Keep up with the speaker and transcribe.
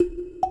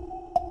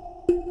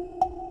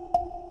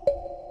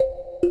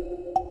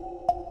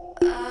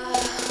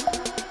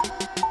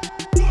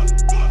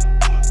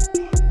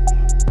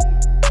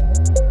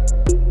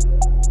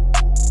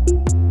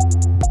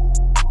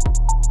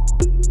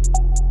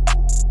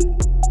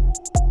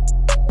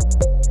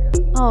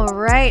All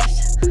right.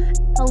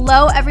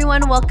 Hello,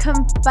 everyone.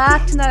 Welcome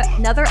back to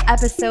another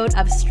episode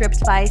of Stripped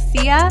by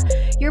Sia,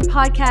 your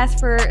podcast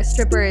for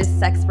strippers,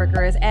 sex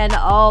workers, and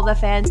all the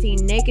fancy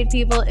naked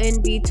people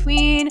in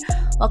between.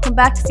 Welcome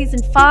back to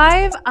season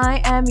 5.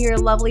 I am your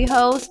lovely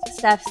host,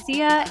 Steph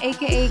Sia,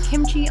 aka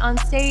Kimchi on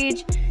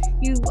stage.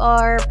 You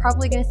are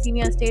probably going to see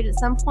me on stage at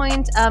some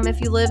point. If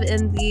you live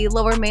in the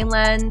lower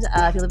mainland,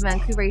 if you live in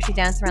Vancouver, you usually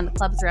dance around the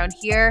clubs around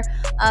here.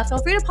 Feel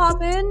free to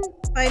pop in,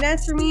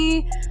 dance for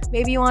me.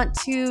 Maybe you want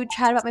to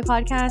chat about my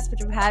podcast,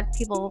 which I've had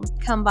people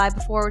come by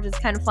before, which is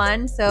kind of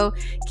fun. So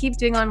keep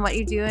doing on what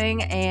you're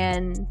doing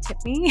and tip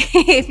me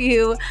if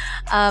you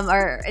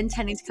are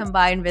intending to come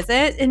by and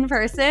visit in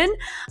person.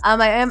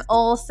 I am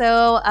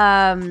also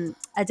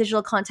a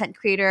digital content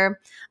creator.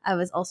 I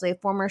was also a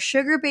former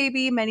sugar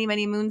baby many,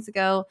 many moons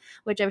ago,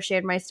 which I've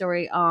shared my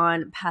story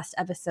on past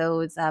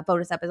episodes,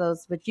 bonus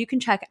episodes, which you can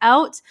check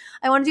out.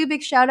 I want to do a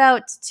big shout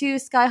out to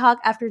Skyhawk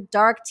After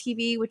Dark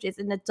TV, which is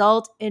an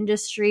adult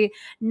industry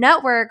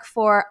network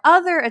for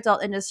other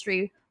adult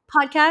industry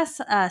podcasts,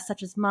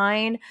 such as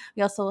mine.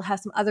 We also have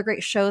some other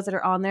great shows that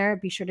are on there.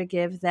 Be sure to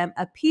give them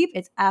a peep.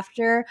 It's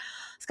after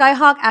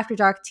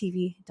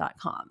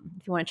skyhawkafterdarktv.com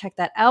if you want to check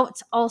that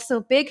out. Also,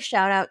 big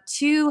shout out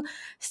to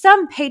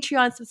some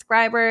Patreon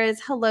subscribers.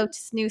 Hello to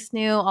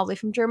Snoo all the way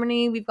from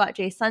Germany. We've got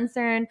Jay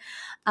Suncern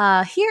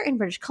here in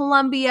British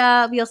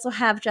Columbia. We also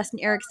have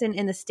Justin Erickson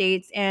in the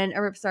States and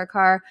Arip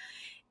Sarkar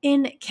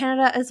in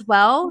Canada as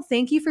well.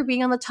 Thank you for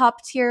being on the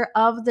top tier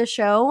of the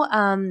show.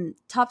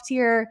 Top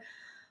tier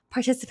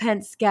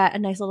participants get a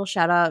nice little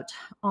shout out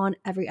on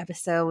every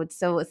episode.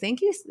 So thank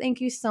you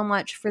so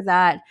much for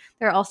that.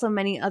 There are also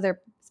many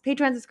other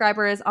Patreon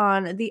subscribers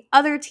on the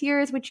other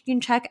tiers, which you can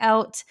check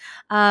out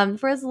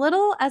for as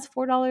little as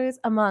 $4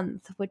 a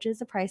month, which is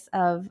the price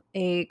of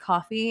a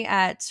coffee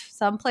at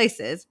some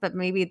places, but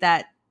maybe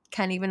that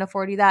can't even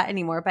afford you that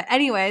anymore. But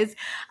anyways,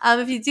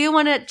 if you do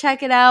want to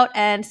check it out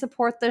and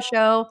support the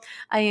show,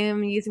 I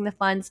am using the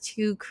funds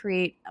to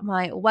create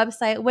my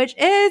website, which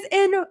is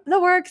in the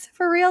works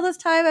for real this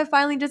time. I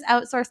finally just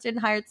outsourced it and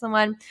hired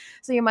someone.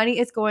 So your money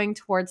is going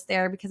towards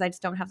there because I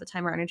just don't have the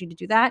time or energy to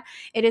do that.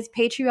 It is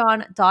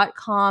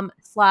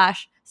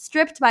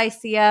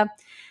patreon.com/strippedbysia.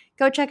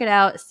 Go check it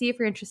out. See if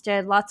you're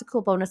interested. Lots of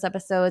cool bonus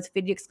episodes,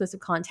 video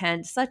exclusive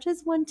content, such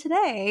as one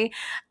today,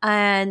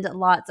 and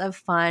lots of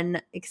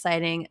fun,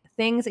 exciting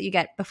things that you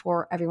get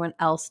before everyone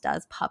else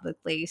does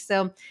publicly.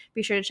 So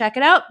be sure to check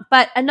it out.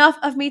 But enough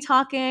of me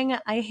talking.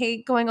 I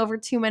hate going over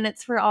 2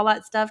 minutes for all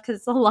that stuff because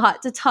it's a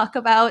lot to talk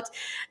about,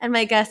 and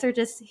my guests are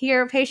just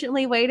here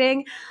patiently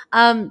waiting.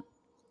 I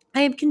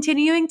am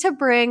continuing to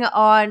bring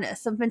on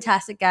some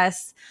fantastic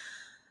guests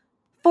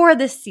for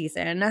this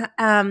season.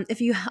 If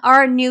you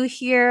are new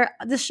here,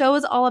 the show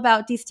is all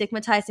about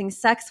destigmatizing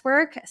sex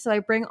work. So I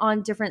bring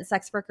on different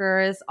sex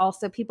workers,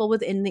 also people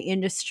within the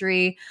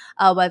industry,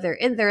 whether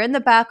they're in the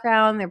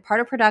background, they're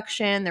part of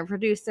production, they're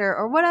producer,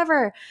 or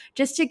whatever,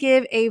 just to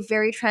give a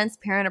very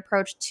transparent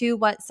approach to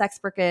what sex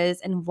work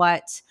is and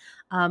what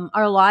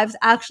our lives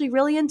actually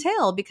really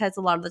entail. Because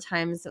a lot of the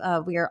times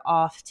we are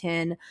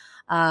often,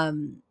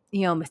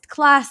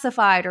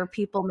 misclassified, or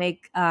people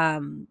make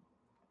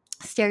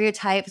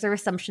stereotypes or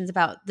assumptions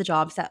about the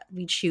jobs that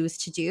we choose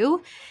to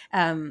do.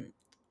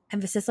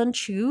 Emphasis on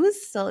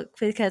choose, so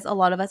because a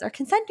lot of us are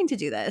consenting to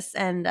do this,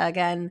 and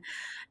again,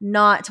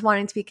 not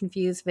wanting to be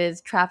confused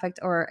with trafficked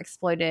or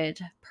exploited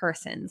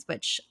persons,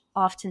 which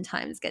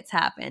oftentimes gets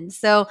happened.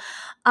 So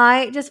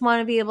I just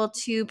want to be able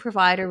to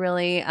provide a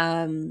really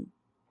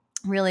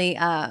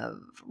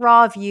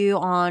raw view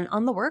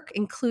on the work,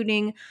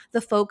 including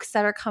the folks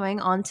that are coming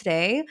on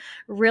today.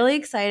 Really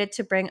excited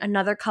to bring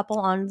another couple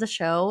on the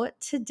show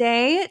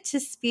today to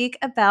speak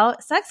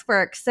about sex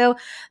work. So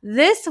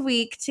this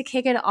week, to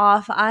kick it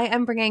off, I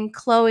am bringing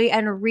Chloe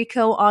and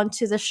Rico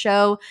onto the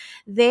show.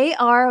 They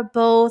are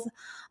both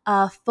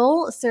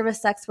full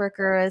service sex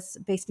workers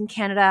based in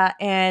Canada,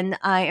 and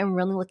I am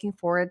really looking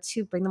forward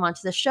to bring them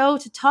onto the show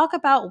to talk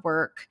about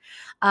work,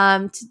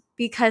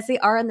 because they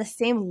are in the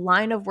same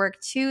line of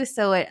work too.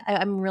 So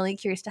I'm really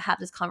curious to have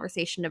this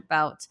conversation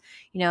about,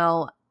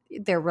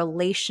 their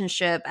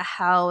relationship,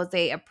 how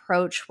they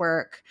approach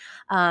work.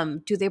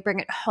 Do they bring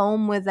it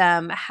home with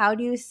them? How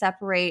do you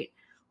separate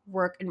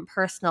work and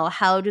personal?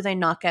 How do they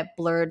not get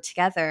blurred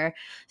together?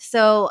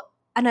 So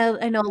I know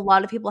a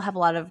lot of people have a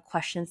lot of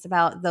questions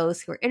about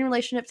those who are in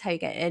relationships, how you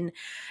get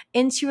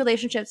into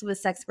relationships with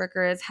sex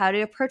workers, how to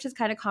approach this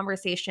kind of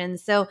conversation.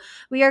 So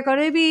we are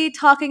going to be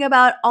talking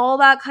about all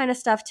that kind of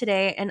stuff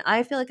today. And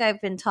I feel like I've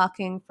been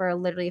talking for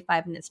literally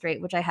 5 minutes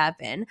straight, which I have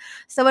been.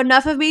 So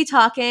enough of me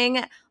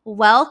talking.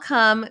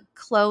 Welcome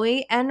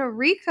Chloe and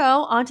Rico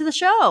onto the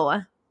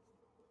show.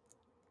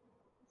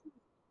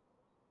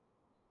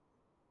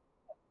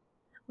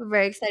 We're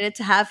very excited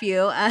to have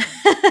you.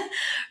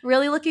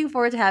 Really looking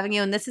forward to having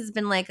you. And this has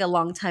been like a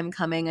long time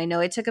coming. I know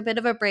I took a bit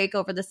of a break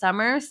over the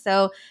summer.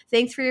 So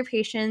thanks for your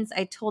patience.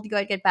 I told you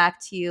I'd get back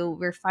to you.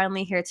 We're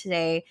finally here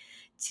today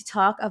to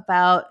talk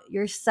about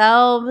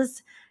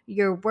yourselves,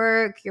 your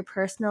work, your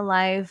personal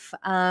life.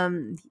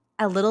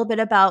 a little bit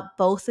about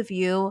both of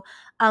you.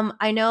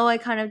 I know I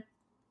kind of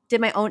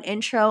did my own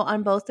intro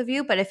on both of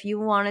you, but if you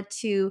wanted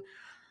to,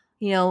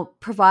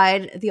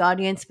 provide the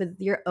audience with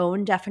your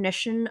own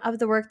definition of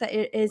the work that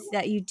it is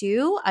that you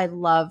do, I'd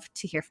love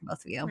to hear from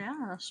both of you.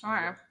 Yeah,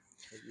 sure.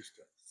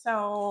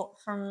 So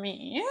for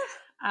me,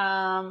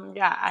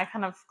 I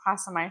kind of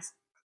classify.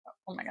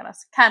 Oh my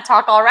goodness, can't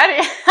talk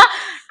already.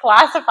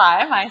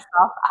 Classify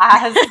myself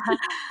as.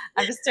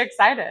 I'm just too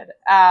excited.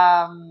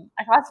 I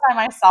classify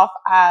myself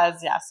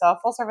as so a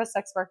full service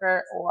sex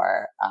worker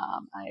or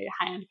a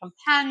high end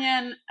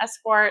companion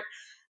escort.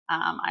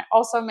 I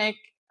also make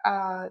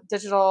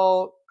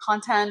digital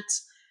content.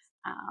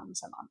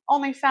 So I'm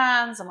on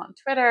OnlyFans. I'm on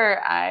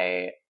Twitter.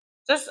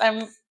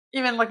 I'm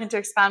even looking to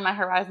expand my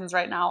horizons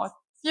right now with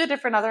a few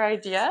different other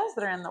ideas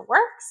that are in the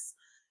works.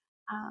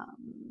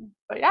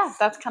 But yeah,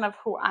 that's kind of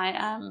who I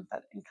am.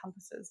 That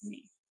encompasses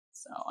me.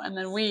 So, and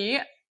then we,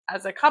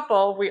 as a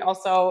couple, we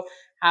also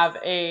have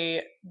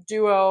a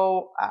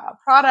duo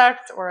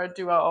product or a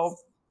duo.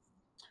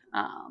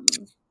 I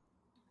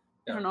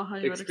don't know how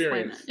you would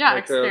explain it. Yeah,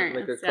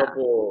 experience. Like a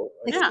couple.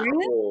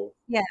 Experience?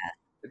 Yeah.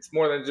 It's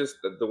more than just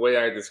the way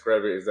I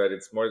describe it is that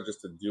it's more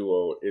just a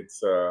duo.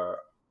 It's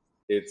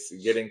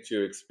getting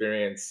to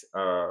experience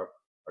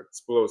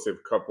explosive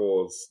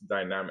couples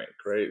dynamic,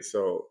 right?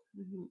 So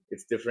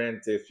it's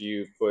different if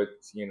you put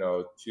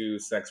two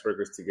sex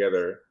workers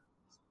together,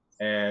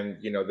 and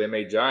they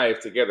may jive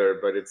together,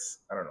 but it's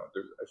I don't know.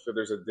 I feel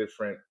there's a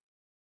different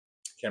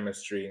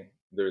chemistry.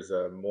 There's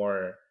a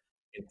more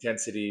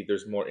intensity.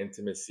 There's more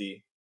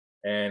intimacy,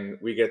 and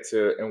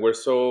we're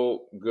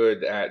so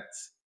good at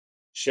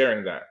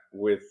sharing that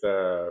with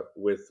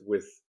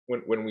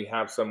when we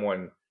have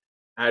someone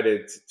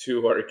added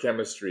to our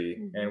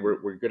chemistry, and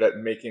we're good at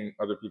making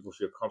other people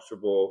feel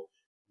comfortable.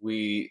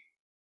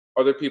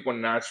 Other people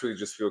naturally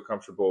just feel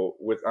comfortable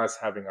with us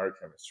having our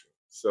chemistry.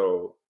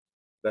 So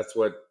that's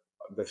what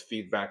the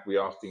feedback we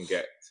often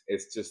get.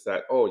 It's just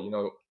that,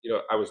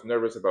 I was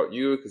nervous about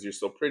you because you're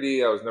so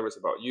pretty. I was nervous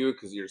about you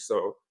because you're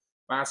so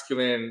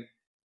masculine.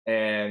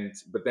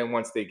 But then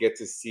once they get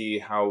to see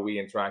how we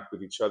interact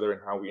with each other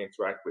and how we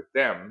interact with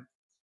them,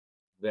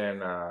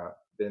 then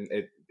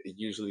it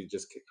usually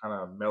just kind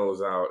of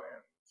mellows out.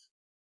 And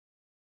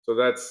so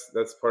that's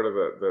part of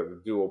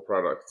the dual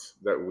product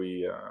that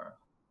we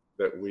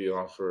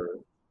offer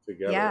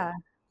together. Yeah.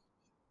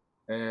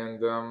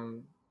 And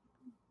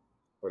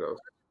what else?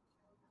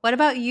 What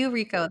about you,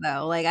 Rico,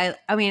 though? Like,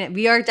 I mean,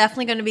 we are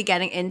definitely going to be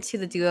getting into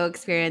the duo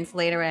experience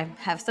later. I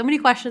have so many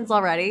questions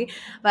already.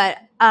 But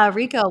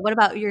Rico, what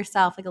about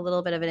yourself? Like a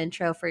little bit of an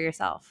intro for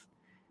yourself.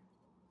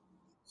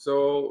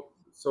 So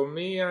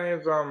me,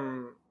 I've I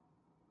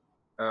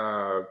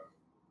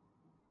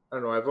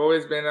don't know. I've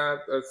always been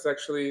a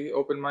sexually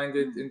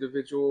open-minded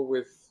individual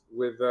with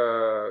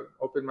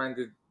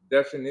open-minded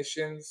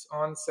definitions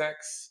on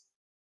sex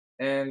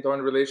and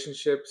on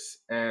relationships.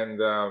 And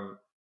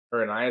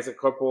her and I, as a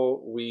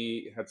couple,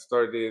 we had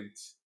started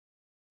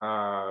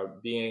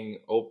being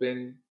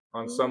open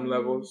on some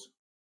levels.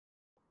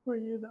 Who are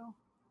you though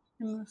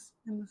in this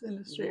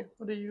industry?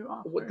 What do you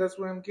offer? That's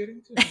what I'm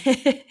getting to.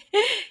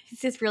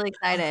 He's just really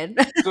excited.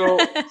 So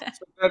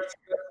that's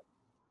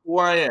who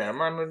I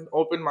am. I'm an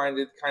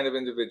open-minded kind of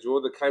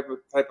individual, the type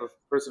of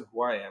person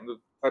who I am,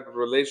 the type of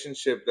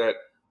relationship that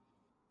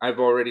I've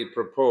already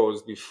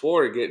proposed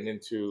before getting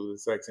into the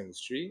sex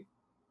industry,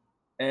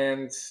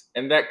 and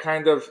that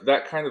kind of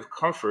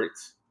comfort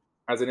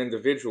as an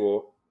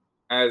individual,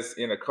 as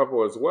in a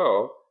couple as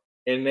well,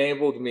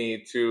 enabled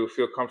me to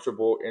feel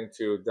comfortable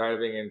into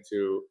diving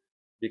into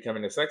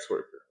becoming a sex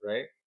worker,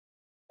 right?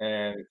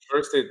 And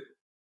first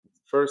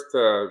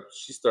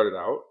she started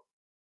out,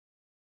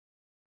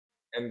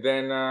 and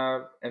then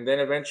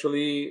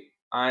eventually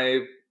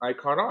I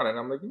caught on, and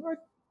I'm like, you know what,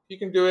 you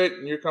can do it,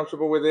 and you're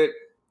comfortable with it.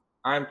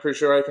 I'm pretty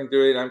sure I can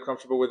do it. I'm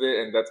comfortable with it,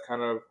 and that's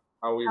kind of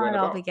how we How went it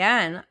all about.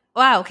 began.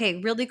 Wow. Okay.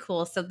 Really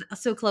cool. So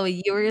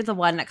Chloe, you were the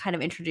one that kind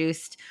of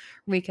introduced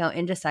Rico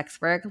into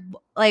sex work.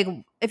 Like,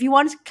 if you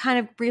want to kind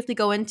of briefly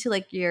go into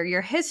like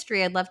your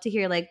history, I'd love to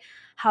hear like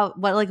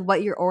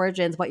what your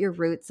origins, what your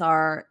roots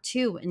are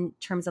too, in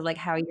terms of like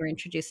how you were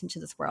introduced into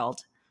this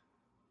world.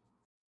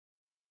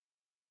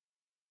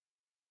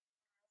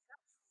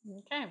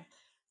 Okay.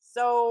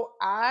 So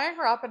I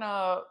grew up in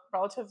a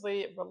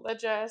relatively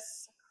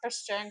religious,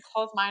 Christian,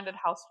 closed minded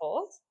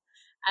household.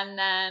 And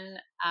then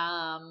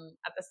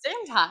at the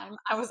same time,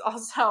 I was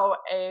also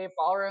a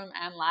ballroom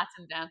and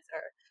Latin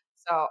dancer.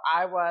 So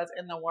I was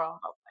in the world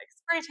of like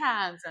spray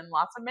tans and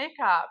lots of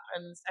makeup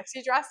and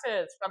sexy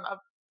dresses from a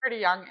pretty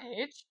young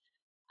age.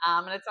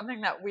 And it's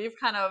something that we've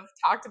kind of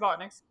talked about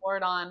and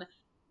explored on. I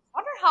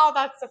wonder how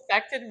that's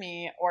affected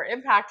me or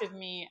impacted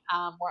me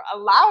or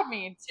allowed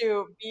me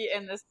to be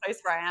in this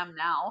place where I am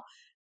now.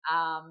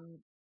 Um,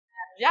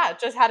 yeah, it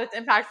just had its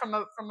impact from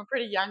a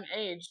pretty young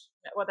age,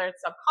 whether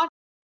it's subconsciously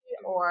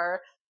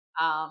or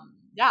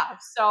yeah.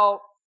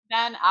 So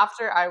then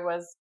after I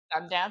was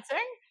done dancing,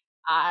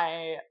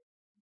 I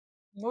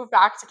moved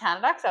back to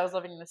Canada because I was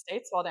living in the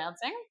States while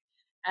dancing,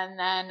 and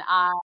then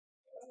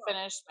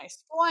finished my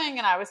schooling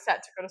and I was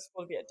set to go to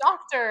school to be a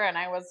doctor, and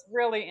I was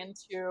really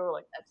into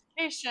like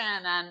education,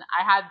 and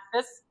I had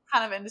this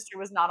kind of industry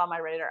was not on my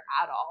radar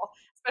at all,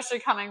 especially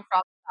coming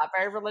from a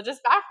very religious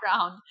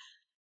background.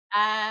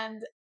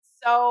 And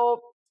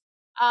so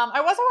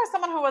I was always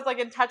someone who was like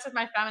in touch with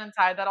my feminine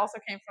side. That also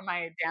came from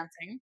my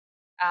dancing.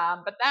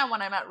 But then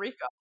when I met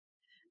Rico,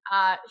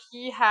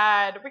 we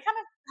kind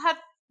of had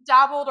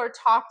dabbled or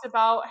talked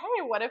about,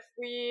 hey, what if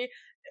we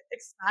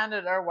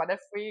expanded, or what if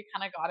we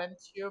kind of got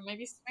into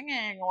maybe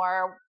swinging,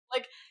 or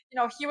like,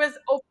 he was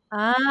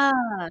open.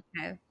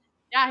 Okay.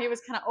 Yeah, he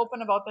was kind of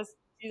open about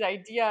these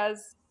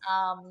ideas.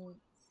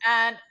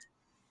 And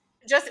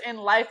just in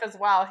life as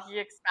well, he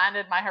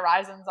expanded my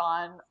horizons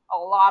on a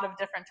lot of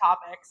different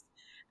topics.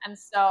 And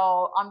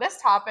so on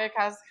this topic,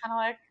 I was kind of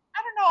like,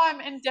 I don't know,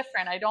 I'm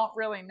indifferent. I don't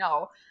really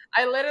know.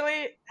 I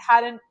literally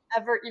hadn't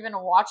ever even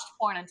watched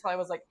porn until I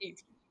was like 18.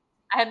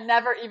 I had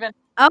never even.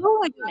 Oh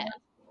my God.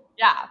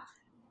 Yeah.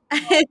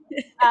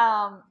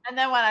 And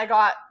then when I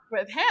got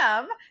with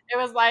him, it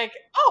was like,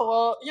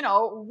 oh,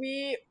 well,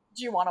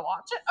 do you want to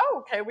watch it? Oh,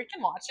 okay, we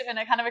can watch it. And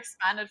it kind of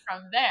expanded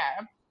from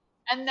there.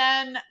 And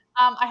then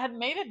I had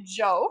made a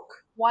joke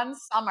one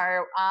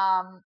summer,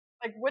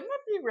 like, wouldn't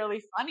it be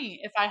really funny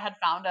if I had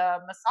found a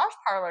massage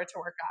parlor to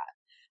work at?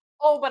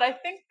 Oh, but I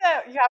think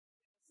that you have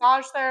a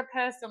massage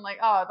therapist, and like,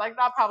 oh, like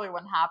that probably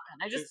wouldn't happen.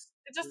 It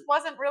just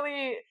wasn't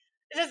really.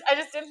 I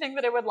just didn't think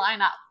that it would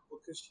line up.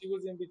 Because she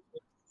was in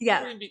between.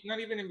 Yeah. Not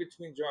even in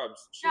between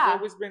jobs. She's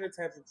always been the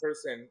type of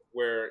person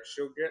where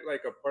she'll get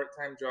like a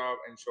part-time job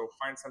and she'll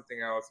find something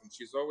else, and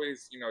she's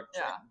always,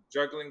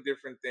 juggling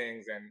different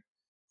things and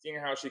seeing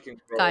how she can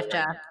grow.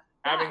 Gotcha.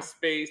 Having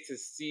space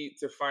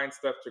to find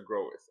stuff to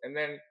grow with. And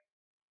then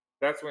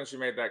that's when she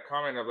made that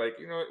comment of like,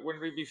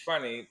 wouldn't it be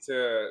funny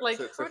to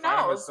find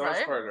a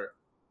massage parlor?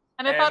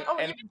 And I thought,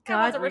 even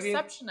as a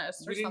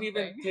receptionist or something. We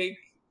didn't even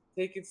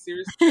take it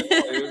seriously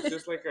at all. It was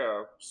just like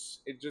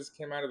it just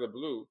came out of the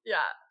blue. Yeah.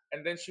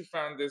 And then she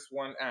found this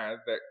one ad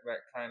that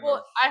kind of.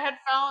 Well, I had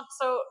found,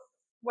 so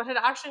what had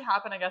actually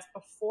happened, I guess,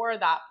 before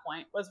that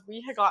point was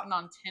we had gotten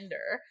on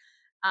Tinder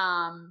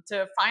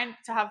to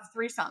have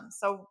threesomes.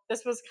 So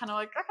this was kind of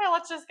like, okay,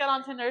 let's just get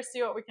on Tinder,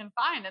 see what we can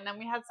find. And then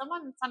we had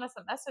someone send us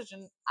a message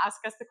and ask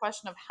us the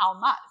question of how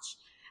much.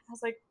 I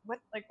was like, what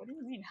do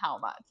you mean how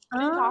much?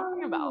 What are you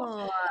talking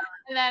about?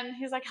 And then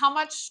he's like, how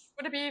much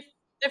would it be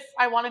if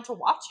I wanted to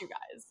watch you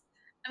guys?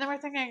 And then we're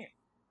thinking,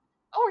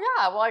 oh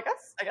yeah, well I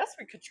guess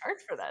we could charge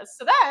for this.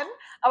 So then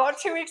about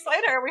 2 weeks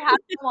later, we had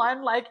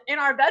someone like in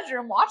our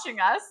bedroom watching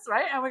us,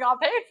 right? And we got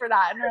paid for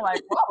that. And we're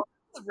like, whoa,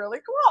 this is really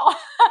cool.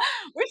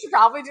 We should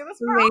probably do this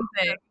for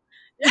amazing.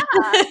 Yeah.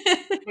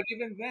 But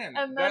even then,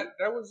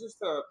 that was just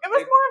it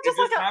was more just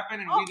like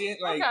happened, and we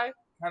didn't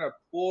kind of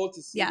pull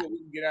to see what we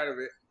can get out of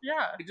it.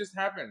 Yeah. It just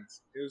happened.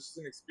 It was just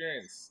an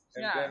experience.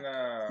 And then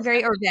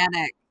very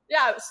organic.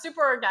 Yeah,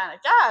 super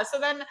organic. Yeah. So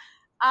then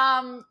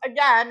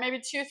again, maybe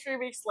 2-3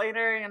 weeks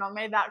later,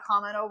 made that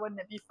comment, oh, wouldn't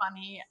it be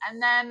funny?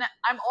 And then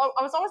I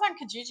was always on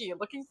Kijiji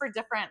looking for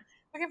different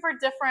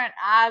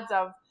ads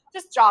of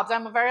just jobs.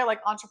 I'm a very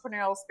like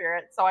entrepreneurial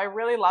spirit, so I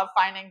really love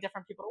finding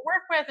different people to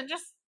work with and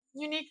just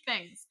unique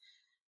things.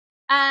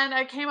 And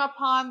I came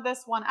upon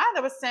this one ad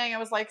that was saying it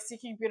was like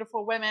seeking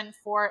beautiful women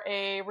for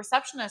a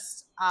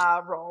receptionist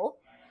role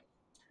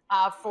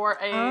for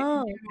a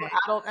new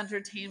adult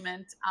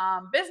entertainment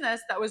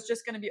business that was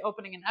just going to be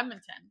opening in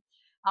Edmonton.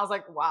 I was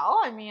like,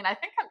 well, I mean, I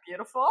think I'm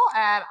beautiful,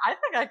 and I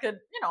think I could,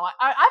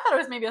 I thought it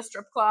was maybe a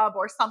strip club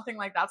or something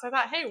like that. So I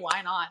thought, hey,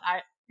 why not?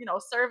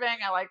 Serving,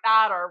 I like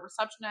that, or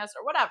receptionist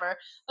or whatever.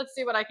 Let's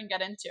see what I can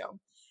get into.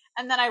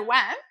 And then I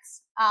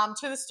went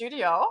to the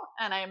studio,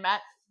 and I met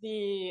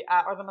the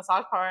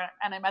massage parlor,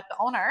 and I met the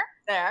owner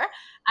there.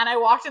 And I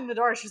walked in the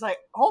door. She's like,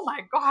 oh my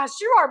gosh,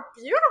 you are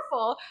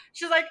beautiful.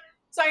 She's like,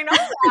 so I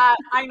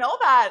know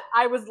that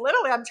I'm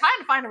trying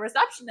to find a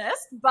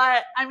receptionist,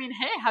 but I mean,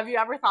 hey, have you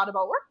ever thought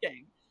about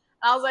working?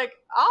 And I was like,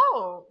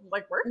 oh,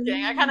 like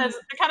working. I kind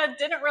of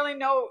didn't really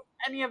know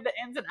any of the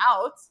ins and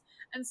outs.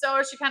 And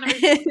so she kind of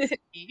introduced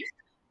me,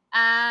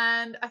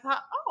 and I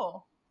thought,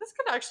 oh, this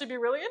could actually be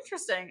really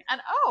interesting.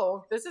 And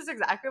oh, this is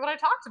exactly what I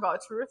talked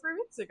about 2 or 3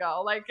 weeks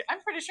ago. Like,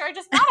 I'm pretty sure I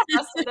just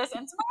manifested this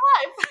into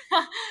my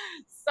life.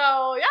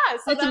 So yeah,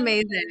 that's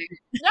amazing.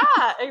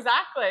 Yeah,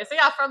 exactly. So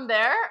yeah, from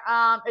there,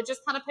 it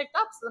just kind of picked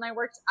up. So then I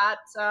worked at,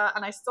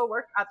 and I still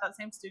work at that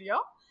same studio.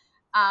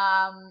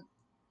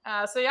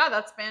 So yeah,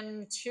 that's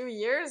been 2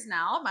 years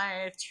now.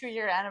 My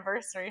 2-year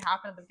anniversary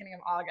happened at the beginning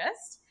of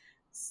August.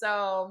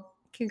 So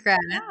congrats.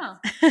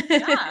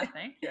 Yeah,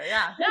 thank you.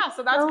 Yeah.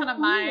 So that's kind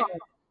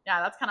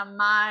of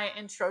my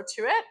intro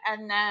to it.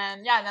 And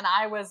then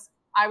I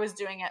was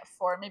doing it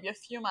for maybe a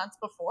few months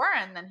before,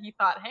 and then he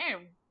thought, hey,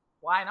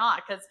 why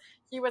not? Because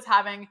he was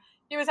having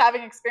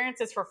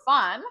experiences for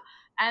fun,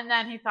 and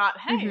then he thought,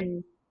 hey,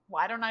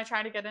 why don't I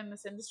try to get in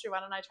this industry? Why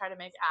don't I try to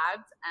make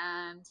ads?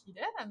 And he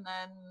did. And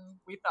then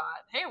we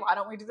thought, hey, why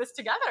don't we do this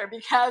together?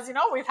 Because,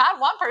 we've had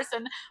one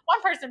person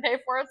pay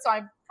for it. So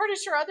I'm pretty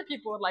sure other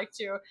people would like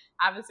to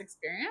have this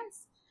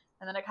experience.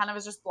 And then it kind of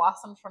has just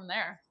blossomed from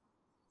there.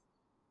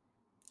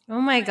 Oh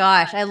my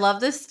gosh, I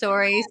love this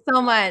story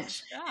so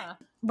much. Yeah.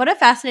 What a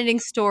fascinating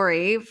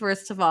story,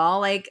 first of all.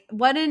 Like,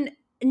 what a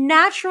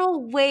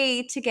natural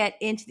way to get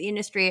into the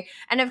industry.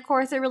 And of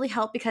course, it really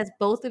helped because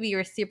both of you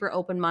are super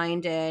open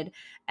minded.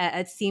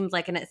 It seems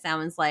like, and it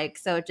sounds like.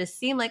 So it just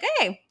seemed like,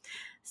 hey,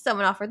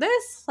 someone offered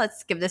this.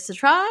 Let's give this a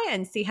try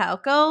and see how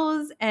it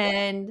goes.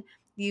 And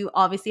you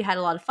obviously had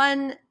a lot of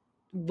fun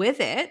with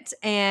it.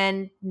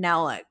 And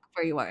now, like,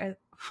 where you are,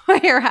 where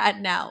you're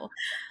at now.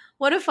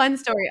 What a fun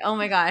story. Oh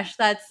my gosh,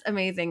 that's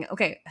amazing.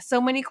 Okay, so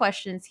many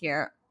questions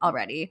here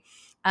already.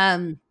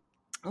 Um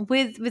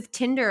with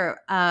Tinder,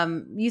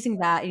 using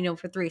that,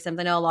 for threesomes.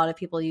 I know a lot of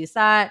people use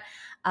that,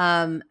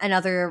 and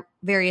other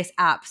various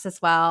apps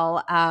as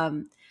well.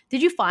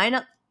 Did you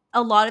find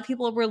a lot of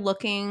people were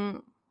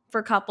looking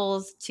for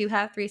couples to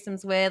have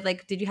threesomes with?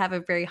 Like, did you have a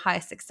very high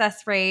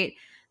success rate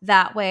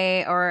that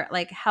way, or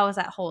like how was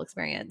that whole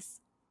experience?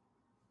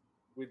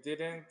 We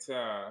didn't.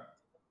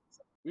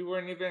 We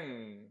weren't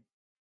even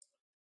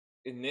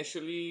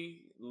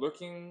initially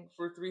looking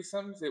for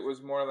threesomes. It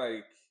was more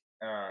like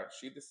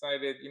she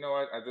decided, you know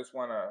what, I just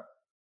want to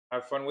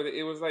have fun with it.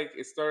 It was like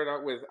it started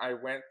out with I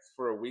went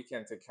for a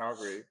weekend to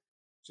Calgary.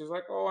 She was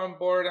like, "Oh, I'm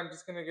bored. I'm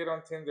just gonna get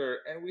on Tinder."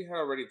 And we had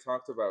already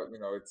talked about,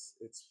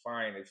 it's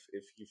fine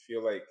if you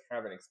feel like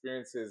having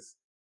experiences.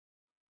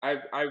 I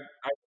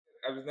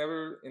was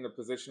never in a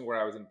position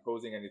where I was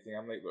imposing anything.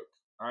 I'm like, look,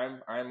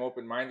 I'm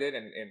open minded,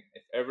 and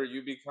if ever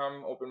you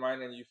become open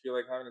minded and you feel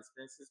like having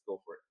experiences, go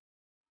for it.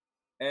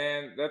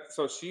 And that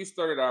so she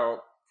started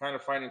out kind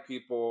of finding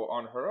people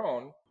on her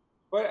own,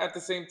 but at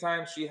the same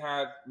time she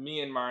had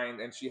me in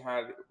mind, and she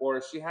had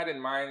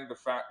in mind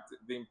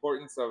the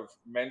importance of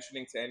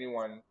mentioning to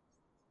anyone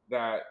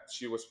that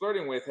she was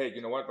flirting with, hey, you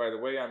know what, by the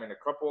way, I'm in a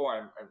couple,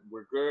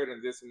 we're good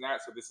and this and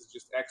that, so this is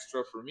just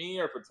extra for me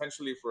or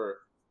potentially for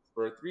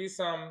a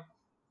threesome.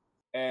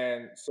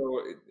 And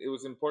so it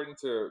was important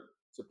to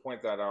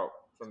point that out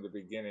from the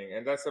beginning,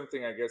 and that's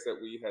something I guess that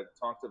we had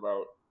talked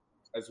about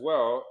as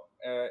well,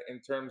 in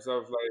terms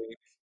of like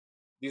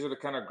these are the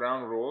kind of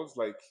ground rules.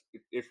 Like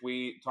if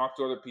we talk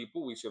to other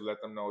people, we should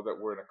let them know that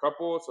we're in a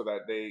couple, so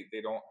that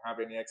they don't have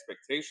any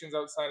expectations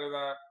outside of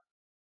that.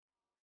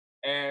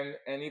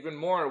 And even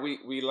more,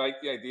 we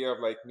like the idea of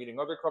like meeting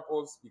other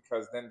couples,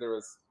 because then there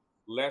is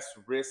less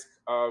risk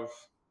of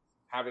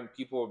having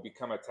people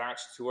become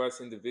attached to us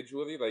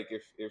individually, like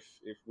if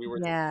we were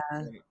Yeah,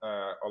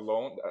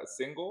 alone,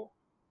 single.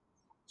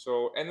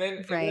 So, and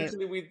then right.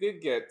 eventually we did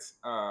get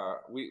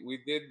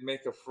we did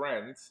make a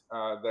friend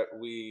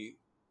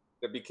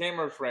that became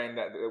our friend,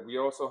 that we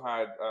also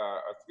had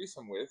a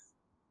threesome with.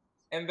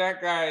 And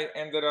that guy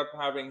ended up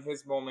having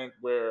his moment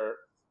where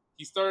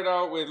he started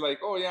out with like,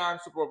 oh yeah, I'm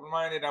super open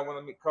minded, I want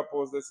to meet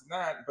couples, this and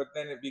that. But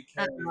then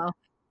Uh-oh.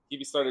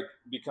 he started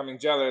becoming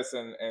jealous,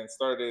 and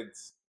started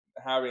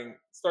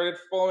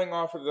falling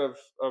off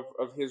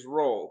of his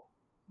role.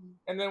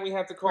 And then we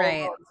had to call him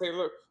Right. out and say,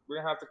 look, we're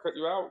gonna have to cut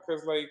you out,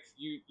 because like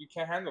you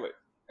can't handle it.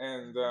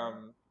 And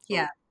so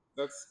Yeah.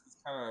 that's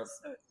kind of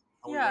So,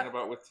 how we yeah. went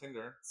about with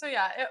Tinder. So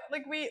yeah,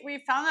 like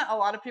we found that a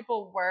lot of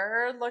people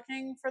were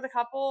looking for the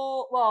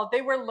couple. Well,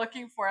 they were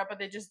looking for it, but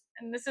they just,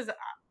 and this is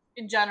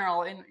in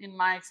general in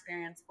my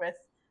experience with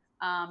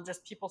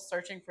just people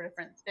searching for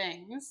different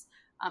things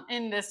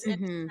in this Hmm.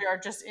 industry, or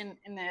just in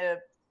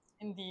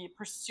the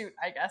pursuit,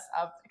 I guess,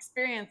 of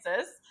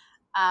experiences.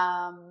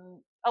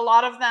 A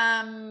lot of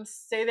them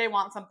say they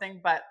want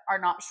something but are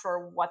not sure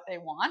what they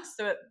want.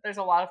 So there's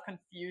a lot of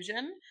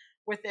confusion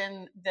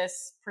within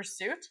this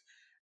pursuit.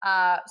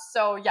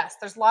 So yes,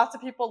 there's lots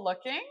of people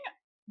looking,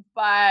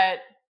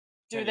 but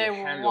do Can they you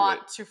handle it?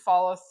 want to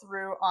follow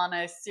through on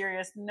a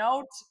serious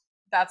note?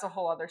 That's a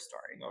whole other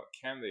story. No,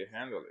 can they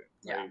handle it?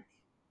 Yeah. Like,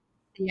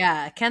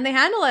 Yeah. Can they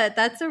handle it?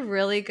 That's a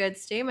really good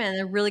statement,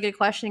 a really good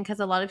question,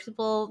 because a lot of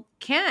people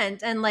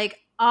can't. And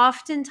like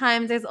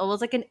oftentimes there's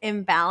always like an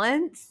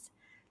imbalance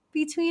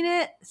between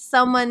it.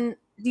 Do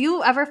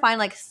you ever find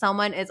like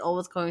someone is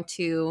always going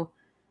to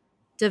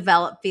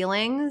develop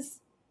feelings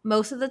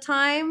most of the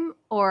time?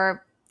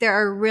 Or there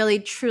are really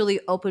truly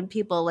open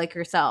people like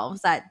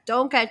yourselves that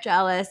don't get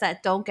jealous,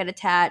 that don't get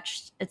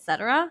attached,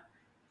 etc.?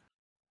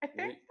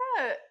 we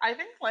I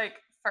think like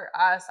for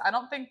us, I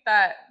don't think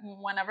that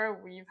whenever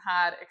we've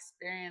had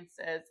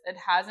experiences, it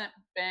hasn't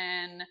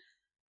been,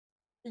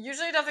 it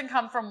usually doesn't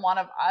come from one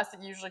of us.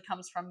 It usually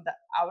comes from the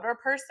outer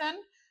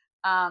person.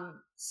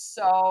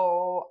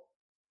 So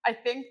I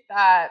think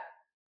that,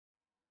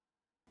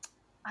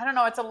 I don't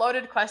know, it's a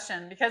loaded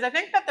question, because I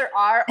think that there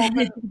are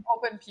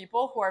open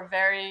people who are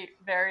very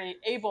very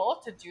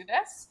able to do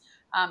this,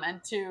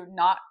 and to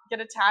not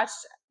get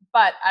attached.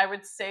 But I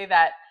would say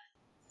that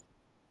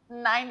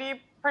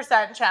 90%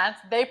 chance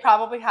they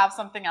probably have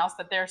something else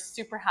that they're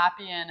super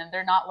happy in, and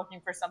they're not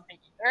looking for something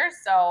either.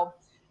 So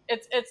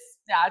it's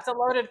yeah, it's a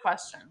loaded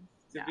question.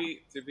 to Yeah.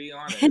 be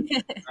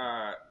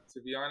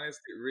honest,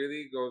 it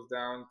really goes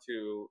down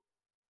to,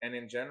 and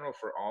in general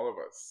for all of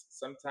us,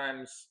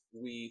 sometimes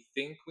we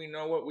think we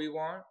know what we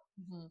want,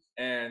 Mm-hmm.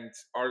 and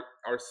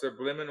our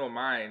subliminal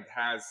mind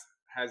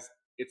has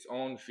its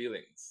own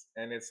feelings,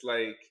 and it's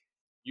like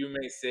you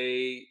may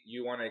say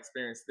you want to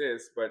experience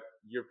this, but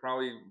you're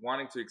probably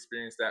wanting to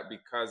experience that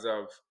because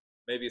of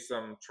maybe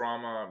some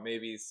trauma,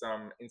 maybe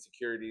some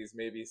insecurities,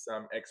 maybe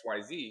some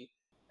XYZ.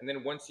 And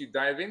then once you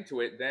dive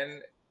into it,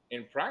 then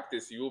in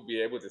practice, you will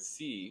be able to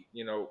see,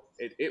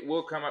 it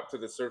will come up to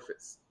the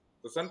surface.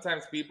 So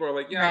sometimes people are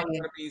like, yeah, I'm Right.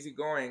 going to be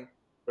easygoing.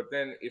 But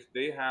then if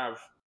they have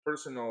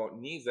personal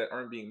needs that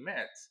aren't being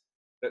met,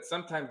 that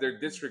sometimes they're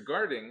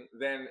disregarding,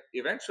 then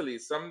eventually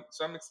some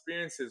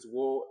experiences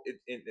will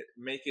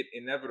make it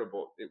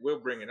inevitable. It will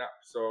bring it up.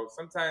 So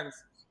sometimes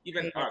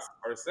even Right. us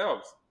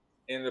ourselves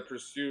in the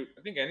pursuit,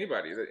 I think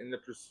anybody that in the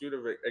pursuit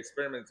of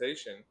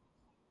experimentation,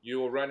 you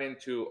will run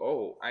into,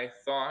 oh, I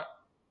thought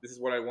this is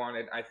what I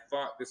wanted. I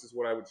thought this is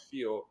what I would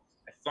feel.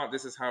 I thought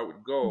this is how it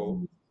would go.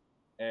 Mhm.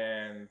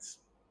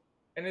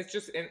 And it's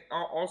just, and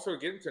also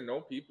getting to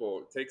know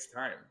people takes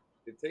time.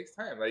 It takes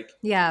time. Like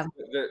Yeah.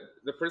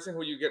 the person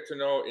who you get to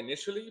know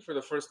initially for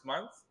the first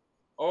month,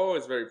 oh,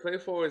 it's very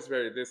playful, it's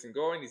very this and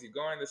going, easy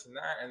going, this and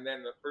that. And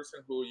then the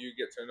person who you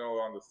get to know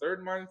on the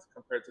third month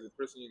compared to the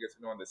person you get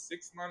to know on the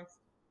 6th month.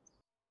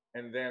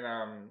 And then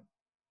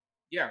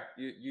yeah,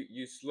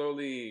 you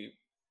slowly,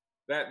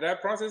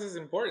 that process is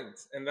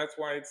important, and that's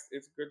why it's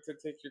good to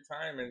take your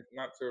time and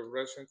not to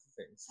rush into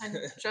things. And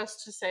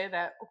just to say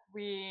that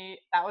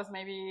that was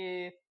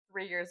maybe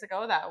 3 years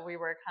ago that we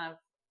were kind of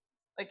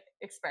like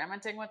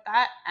experimenting with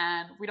that,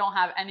 and we don't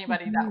have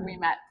anybody that we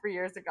met 3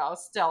 years ago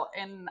still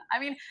in, I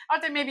mean, I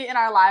would say maybe in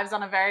our lives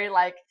on a very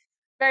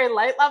very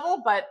light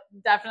level, but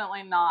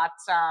definitely not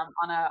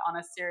on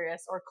a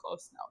serious or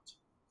close note.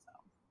 So.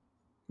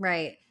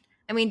 Right.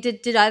 I mean,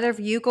 did either of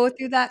you go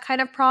through that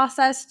kind of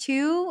process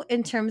too,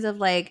 in terms of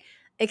like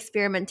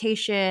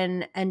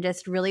experimentation and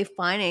just really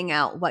finding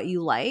out what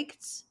you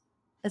liked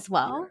as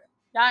well?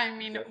 Yeah, I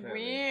mean,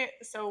 Definitely.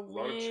 A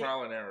lot of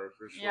trial and error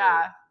for sure.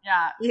 Yeah.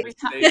 We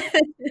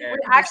And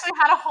actually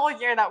had a whole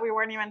year that we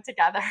weren't even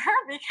together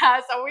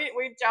because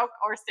we joke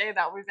or say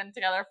that we've been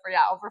together for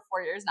over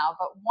 4 years now,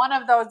 but one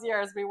of those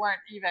years we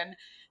weren't even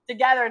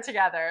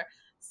together.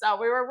 So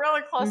we were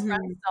really close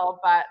friends still,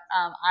 but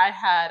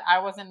I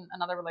was in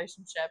another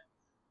relationship,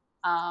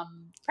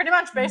 pretty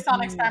much based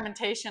on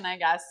experimentation, I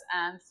guess,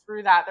 and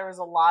through that there was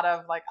a lot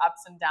of like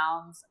ups and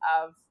downs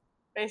of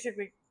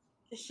basically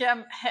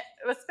him,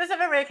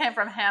 specifically it came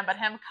from him, but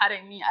him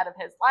cutting me out of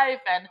his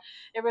life. And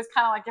it was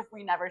kind of like, if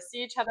we never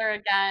see each other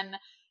again,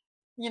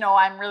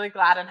 I'm really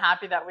glad and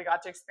happy that we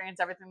got to experience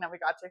everything that we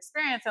got to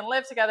experience and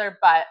live together,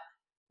 but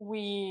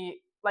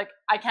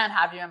I can't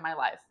have you in my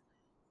life.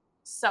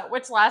 So,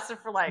 which lasted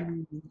for like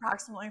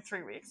approximately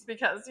 3 weeks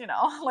because,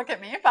 look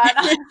at me, but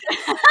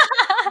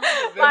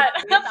but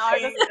no, I'm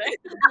just kidding.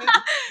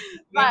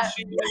 But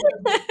she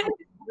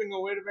moving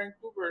away to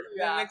Vancouver. And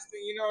then next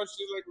thing you know,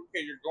 she's like,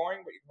 okay, you're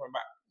going, but you're coming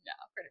back. Yeah,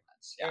 pretty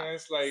much. Yeah. And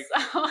it's like,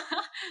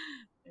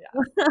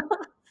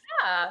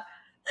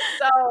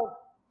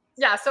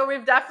 so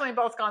we've definitely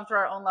both gone through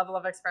our own level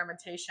of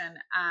experimentation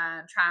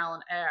and trial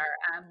and error,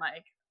 and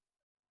like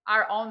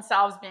our own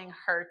selves being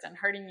hurt and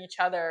hurting each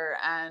other,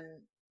 and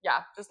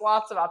just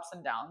lots of ups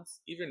and downs.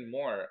 Even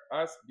more,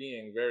 us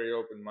being very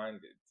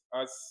open-minded,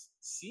 us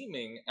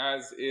seeming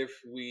as if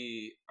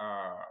we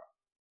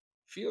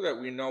feel that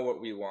we know what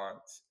we want.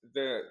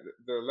 The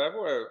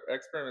level of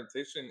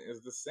experimentation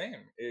is the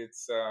same.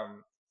 It's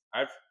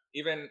I've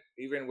even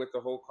with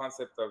the whole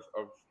concept of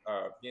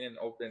being an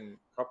open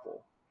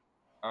couple.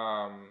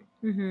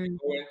 You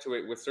go into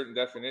it with certain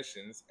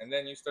definitions, and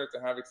then you start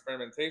to have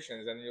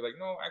experimentations, and you're like,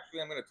 no,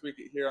 actually, I'm going to tweak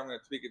it here, I'm going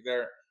to tweak it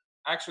there.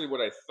 Actually, what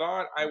I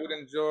thought I would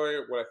enjoy,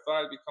 what I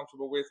thought I'd be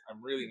comfortable with,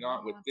 I'm really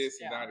not with this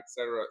and that,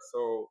 etc.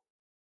 So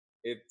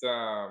it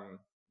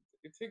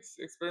takes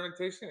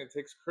experimentation, it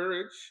takes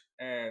courage,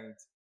 and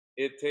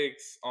it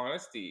takes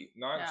honesty,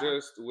 not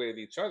just with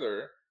each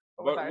other,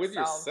 but with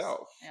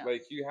yourself.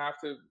 Like, you have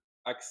to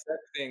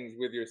accept things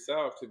with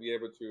yourself to be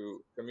able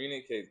to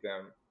communicate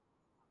them.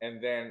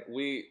 And then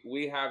we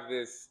have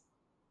this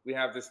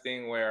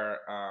thing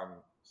where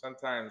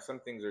sometimes some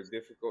things are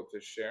difficult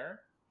to share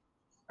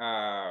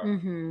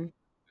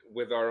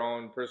with our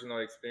own personal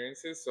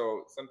experiences.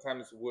 So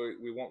sometimes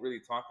we won't really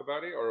talk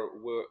about it, or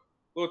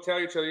we'll tell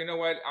each other, you know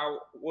what,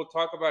 we'll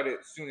talk about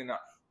it soon enough.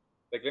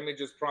 Like, let me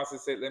just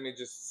process it. Let me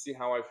just see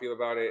how I feel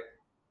about it.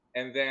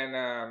 And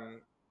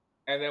then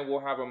we'll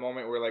have a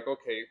moment where, like,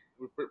 okay,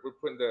 we're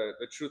putting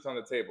the truth on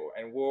the table,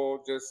 and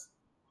we'll just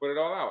put it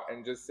all out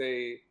and just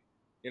say,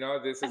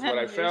 this is what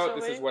I felt.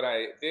 This is what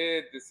I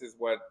did. This is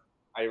what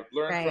I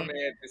learned from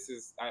it. This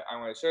is, I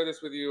want to share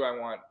this with you.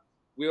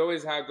 We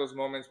always have those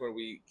moments where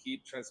we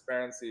keep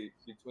transparency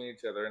between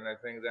each other. And I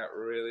think that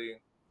really,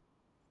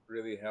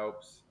 really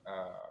helps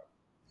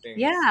things.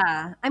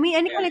 Yeah. I mean,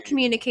 any kind of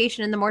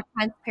communication, and the more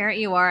transparent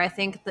you are, I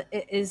think that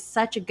it is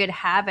such a good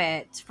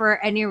habit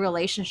for any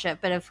relationship,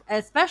 but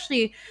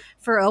especially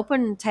for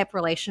open type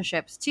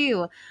relationships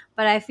too.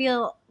 But I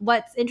feel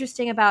what's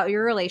interesting about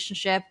your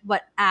relationship,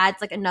 what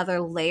adds like another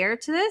layer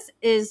to this,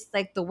 is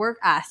like the work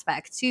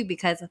aspect too,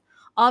 because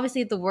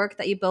obviously the work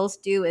that you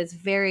both do is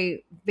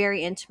very,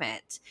 very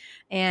intimate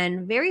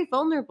and very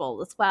vulnerable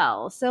as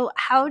well. So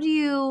how do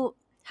you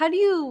how do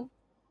you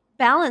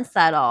balance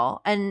that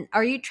all? And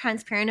are you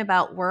transparent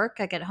about work,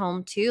 like at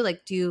home too?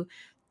 Like, do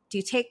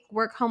you take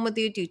work home with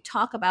you? Do you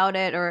talk about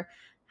it, or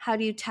how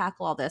do you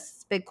tackle all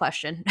this? Big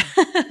question.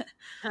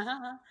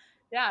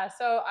 Yeah,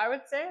 so I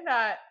would say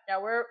that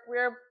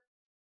we're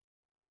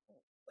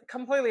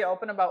completely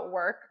open about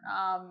work.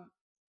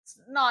 It's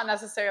not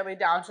necessarily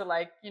down to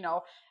like,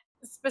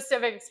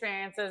 specific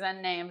experiences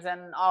and names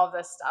and all of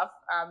this stuff.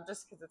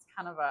 Just because it's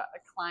kind of a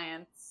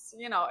client's,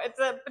 it's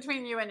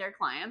between you and your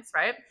clients,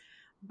 right?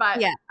 But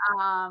Yeah.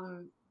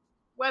 um,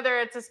 whether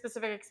it's a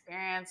specific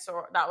experience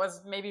or that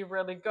was maybe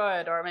really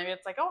good, or maybe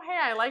it's like, oh hey,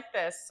 I like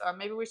this, or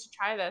maybe we should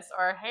try this,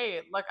 or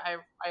hey, look, I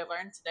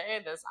learned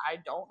today this, I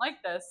don't like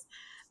this,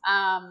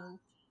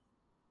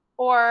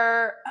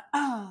 or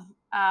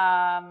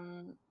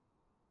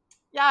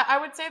yeah, I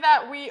would say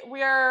that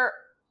we are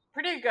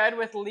pretty good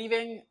with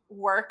leaving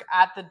work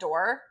at the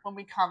door when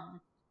we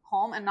come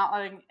home and not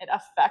letting it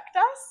affect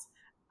us.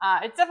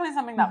 It's definitely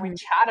something that we Mhm.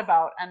 chat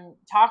about and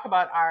talk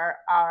about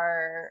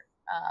our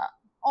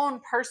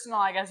own personal,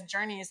 I guess,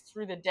 journeys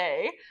through the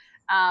day.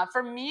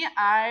 For me,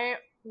 I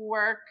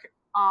work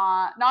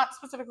not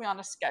specifically on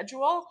a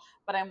schedule,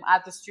 but I'm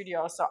at the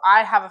studio, so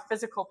I have a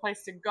physical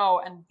place to go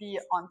and be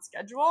on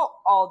schedule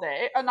all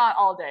day. Not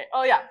all day.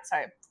 Oh yeah,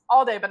 sorry,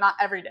 all day, but not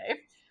every day.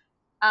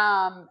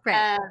 Right.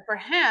 And for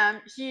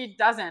him, he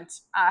doesn't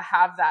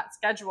have that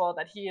schedule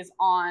that he is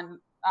on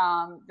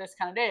this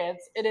kind of day.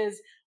 It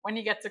is when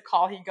he gets a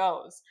call, he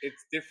goes.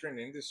 It's different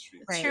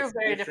industries. Right. Two It's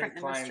very different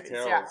industries.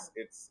 Yeah. clienteles.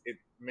 It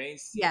may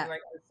seem Yeah.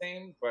 like the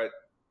same, but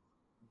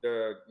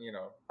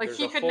Like there's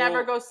he a could whole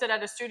never go sit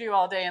at a studio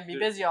all day and be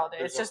there, busy all day.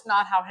 there's It's a just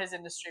not how his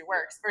industry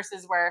works.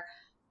 Versus where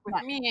with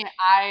Right. me,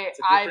 it's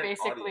a I different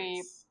basically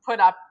audience. put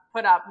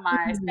up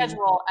my Mhm.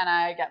 schedule and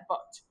I get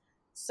booked.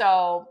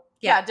 So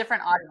Yeah. yeah,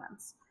 different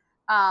audience.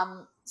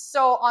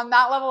 So on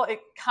that level, it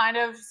kind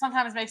of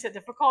sometimes makes it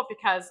difficult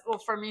because, well,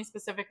 for me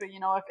specifically,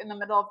 if in the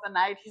middle of the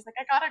night he's like,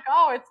 I gotta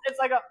go, it's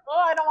like,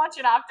 oh, I don't want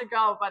you to have to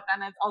go, but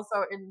then it's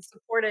also in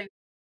supporting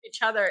each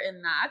other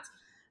in that,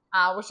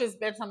 which has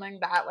been something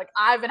that like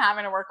I've been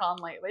having to work on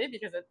lately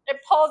because it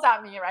pulls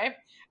at me, right?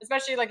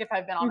 Especially like if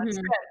I've been on a Mhm.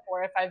 trip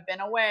or if I've been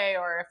away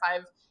or if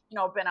I've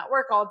been at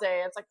work all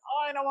day. It's like,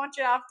 oh, I don't want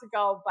you to have to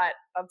go, but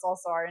that's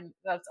also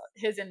that's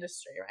his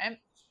industry, right?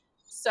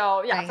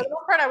 So yeah, for Right. the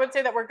most part, I would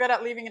say that we're good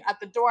at leaving it at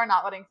the door,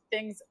 not letting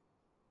things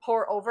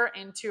pour over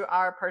into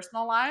our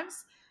personal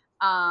lives.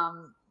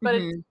 But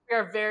Mhm. we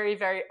are very,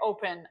 very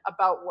open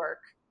about work,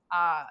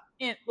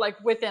 in like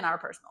within our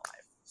personal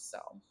life. So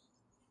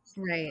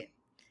Right.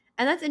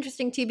 And that's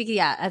interesting too, because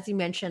yeah, as you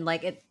mentioned,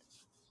 like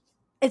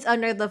it's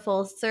under the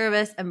full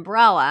service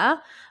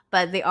umbrella,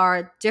 but they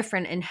are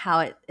different in how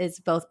it is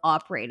both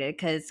operated.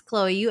 Because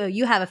Chloe,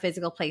 you have a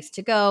physical place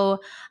to go,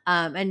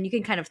 and you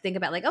can kind of think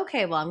about like,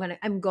 okay, well,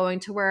 I'm going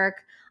to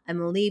work,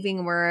 I'm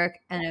leaving work,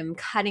 and I'm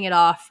cutting it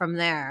off from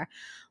there.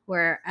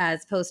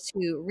 Whereas opposed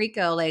to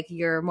Rico, like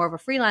you're more of a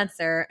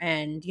freelancer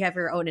and you have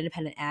your own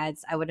independent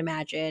ads, I would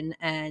imagine,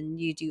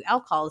 and you do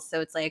alcohol. So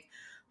it's like,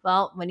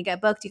 well, when you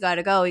get booked, you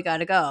gotta go, you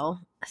gotta go.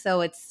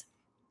 So it's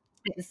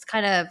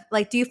kind of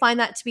like, do you find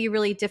that to be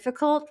really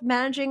difficult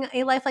managing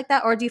a life like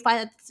that, or do you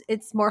find that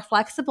it's more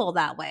flexible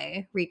that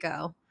way,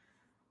 Rico?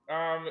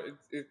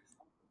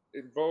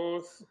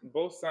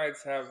 Both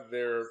sides have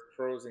their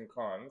pros and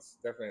cons,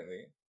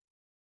 definitely.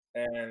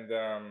 And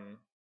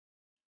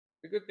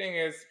the good thing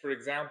is, for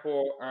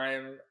example,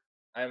 I'm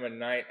a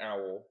night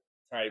owl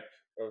type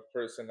of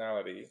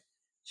personality.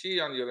 She,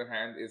 on the other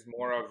hand, is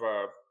more of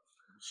a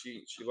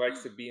she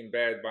likes to be in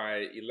bed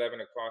by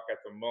 11 o'clock at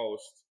the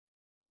most.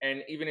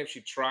 And even if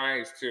she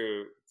tries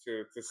to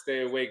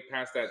stay awake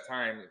past that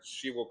time,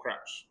 she will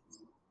crash.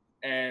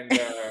 And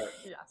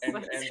yes, and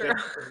that's and true. then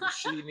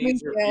she Me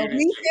needs her too. beauty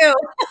Me sleep. too.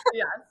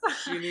 Yes.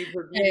 She needs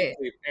her beauty Right.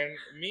 sleep. And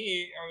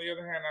me, on the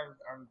other hand,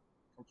 I'm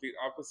complete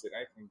opposite.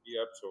 I can be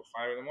up till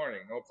 5 in the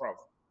morning, no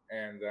problem.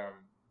 And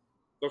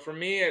so for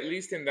me, at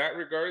least in that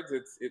regards,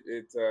 it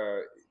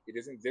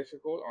isn't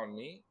difficult on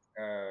me,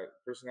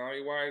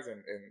 personality wise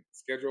and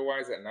schedule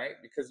wise at night,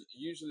 because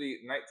usually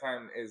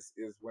nighttime is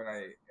when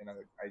I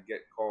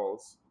get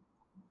calls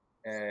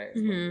and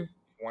when Hmm.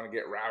 you want to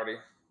get rowdy,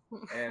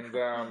 and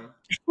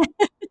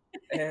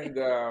and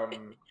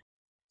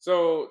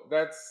so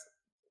that's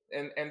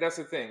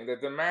the thing, the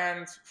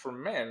demands for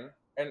men.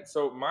 And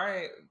so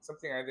my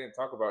something I didn't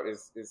talk about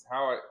is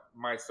how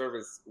my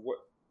service,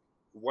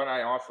 what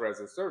I offer as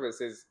a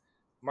service is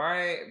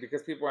my,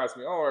 because people ask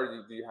me,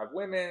 oh, do you have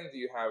women? Do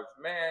you have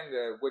men?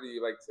 What do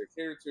you like to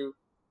cater to?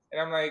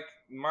 And I'm like,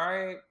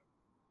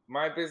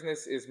 my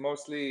business is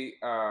mostly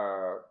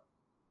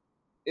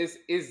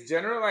is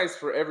generalized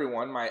for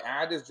everyone. My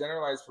ad is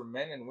generalized for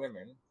men and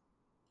women,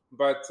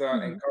 but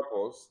and Hmm.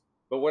 couples.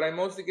 But what I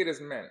mostly get is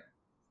men,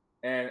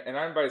 and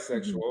I'm Hmm.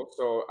 bisexual,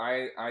 so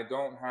I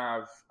don't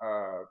have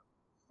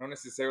don't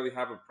necessarily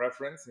have a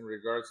preference in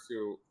regards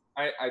to,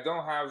 I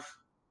don't have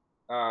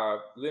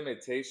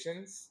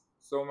limitations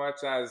so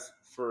much as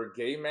for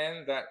gay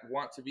men that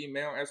want to be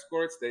male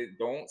escorts. They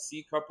don't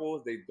see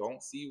couples, they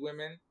don't see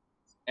women.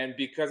 And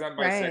because I'm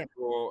Right.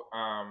 bisexual,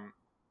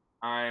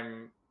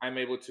 I'm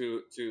able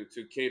to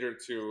cater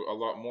to a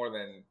lot more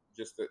than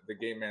just the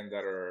gay men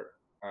that are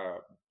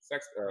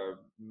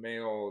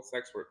male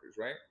sex workers,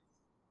 right?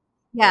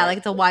 Yeah, like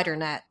it's a wider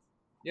net.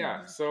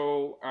 Yeah. Mhm.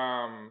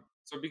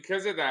 So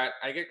because of that,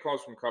 I get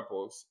calls from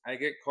couples. I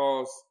get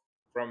calls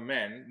from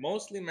men,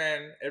 mostly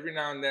men. Every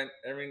now and then,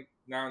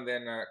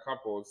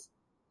 couples,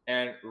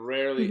 and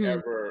rarely Mhm.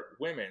 ever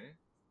women.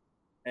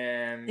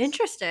 And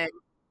Interesting.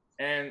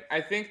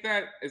 I think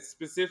that it's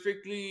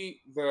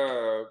specifically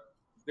the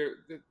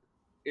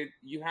it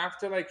you have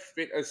to like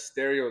fit a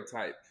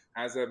stereotype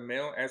as a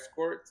male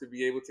escort to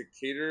be able to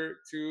cater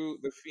to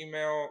the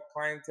female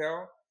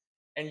clientele.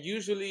 And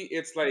usually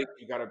it's like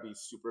you gotta be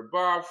super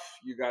buff,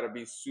 you gotta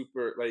be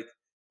super like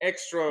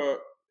extra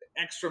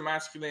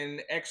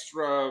masculine,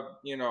 extra,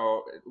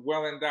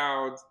 well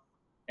endowed,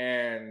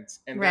 and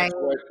Right. that's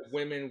what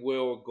women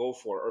will go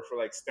for, or for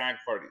like stag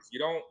parties. You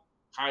don't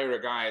hire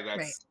a guy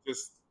Right. that's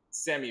just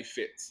semi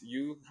fit.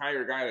 You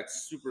hire a guy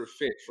that's super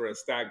fit for a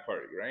stag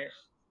party, right?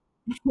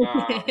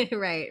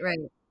 Right. Right.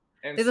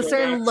 And There's a so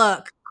certain that's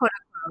look, quote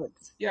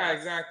unquote. yeah, Yes.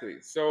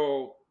 exactly.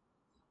 So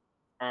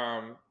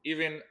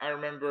even I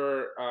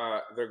remember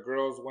the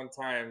girls one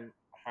time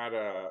had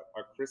a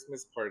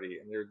Christmas party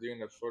and they were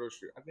doing a photo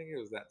shoot. I think it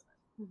was that time.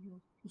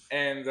 Mhm.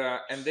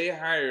 And they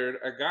hired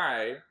a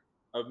guy,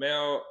 a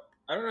male.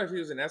 I don't know if he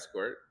was an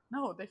escort.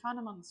 No, they found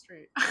him on the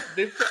street.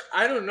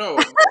 I don't know.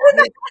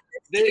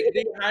 They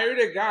hired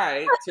a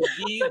guy to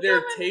be Took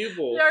their him in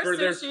table your for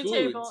their sushi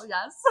food, table.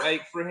 Yes.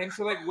 like for him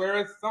to like wear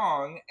a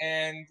thong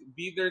and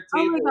be their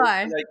Oh my table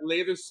gosh. to like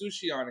lay the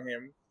sushi on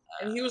him.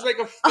 And he was like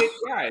a fit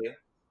guy.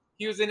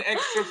 He was an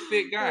extra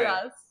fit guy.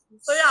 Yes.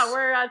 So yeah,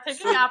 we're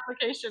taking So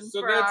applications so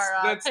for our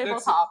that's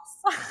tabletops.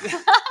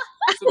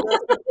 so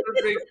that's the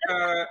perfect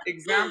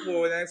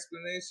example and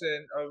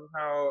explanation of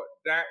how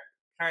that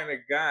kind of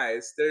guy,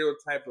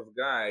 stereotype of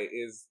guy,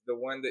 is the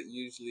one that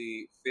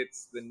usually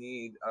fits the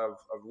need of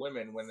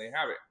women when they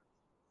have it.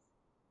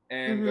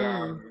 And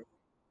Hmm.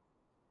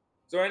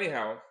 so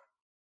anyhow,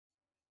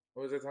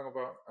 what was I talking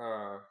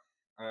about?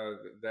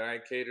 That I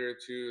cater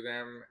to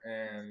them,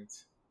 and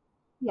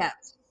Yeah.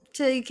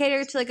 To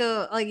cater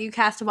to like you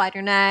cast a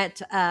wider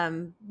net,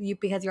 you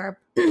because you're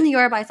you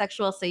are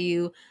bisexual, so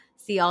you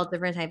see all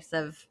different types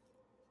of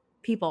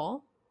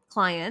people,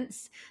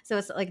 clients. So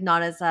it's like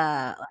not as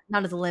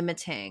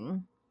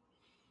limiting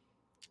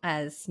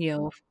as,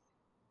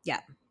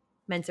 yeah,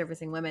 men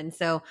servicing women.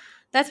 So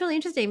that's really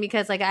interesting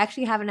because like I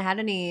actually haven't had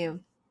any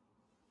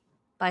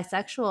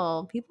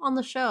bisexual people on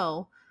the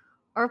show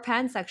or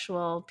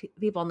pansexual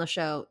people on the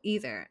show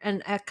either.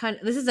 And I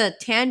this is a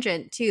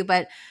tangent too,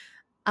 but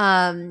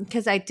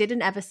because I did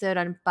an episode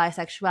on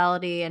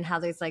bisexuality and how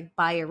there's like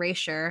bi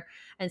erasure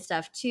and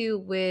stuff too,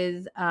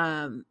 with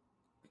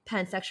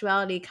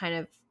pansexuality kind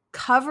of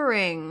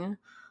covering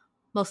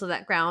most of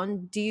that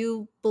ground. Do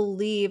you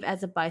believe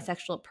as a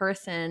bisexual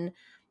person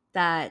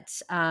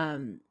that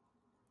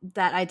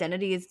that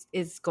identity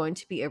is going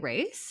to be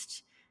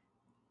erased?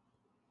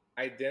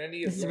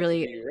 identity is This is going to really,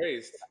 be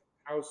erased.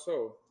 How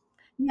so?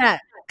 yeah,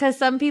 because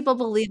some people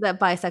believe that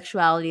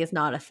bisexuality is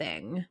not a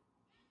thing.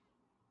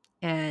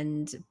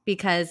 And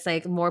because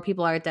like more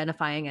people are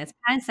identifying as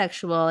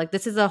pansexual, like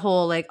this is a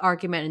whole like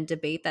argument and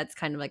debate that's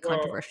kind of like Well,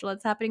 controversial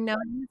that's happening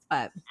nowadays.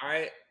 But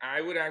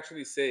I would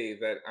actually say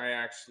that I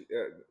actually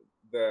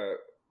the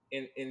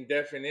in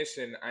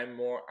definition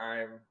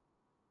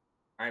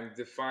I'm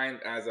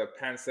defined as a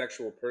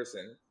pansexual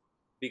person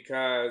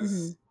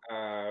because mhm.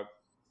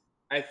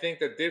 I think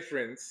the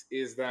difference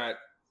is that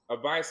a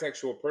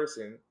bisexual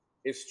person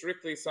is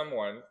strictly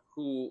someone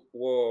who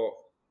will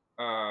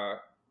uh,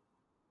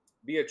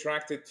 be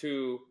attracted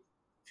to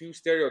two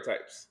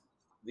stereotypes,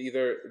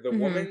 either the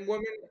Mhm.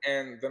 woman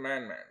and the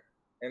man,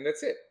 and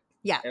that's it.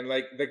 Yeah, And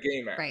like the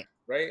gay man, right,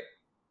 right?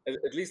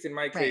 At least in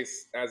my right.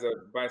 case, as a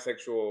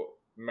bisexual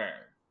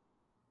man,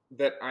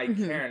 that I Mhm.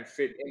 can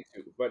fit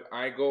into. But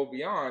I go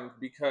beyond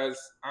because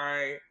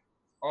I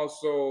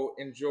also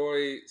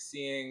enjoy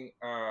seeing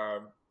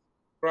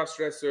cross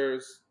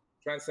dressers,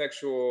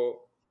 transsexual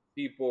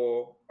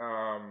people,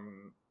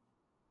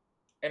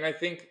 and I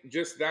think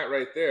just that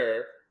right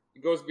there,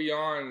 it goes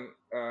beyond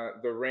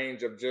the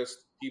range of just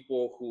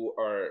people who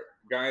are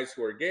guys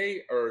who are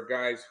gay, or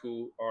guys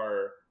who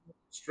are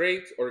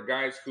straight, or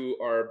guys who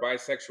are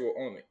bisexual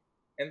only.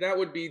 And that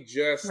would be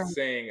just Right.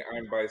 saying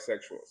I'm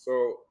bisexual.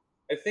 So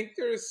I think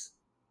there's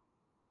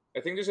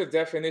a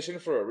definition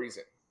for a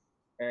reason.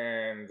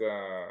 And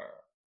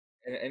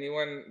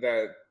anyone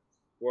that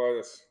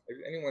was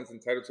anyone's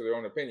entitled to their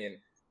own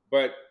opinion,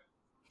 but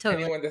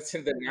Totally. anyone that's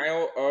in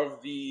denial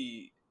of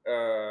the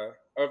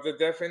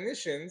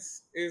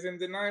definitions is in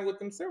denial with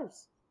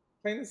themselves,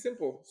 plain and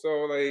simple. So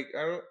like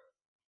I don't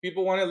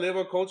people want to live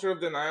a culture of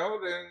denial,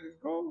 then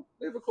go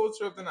live a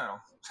culture of denial.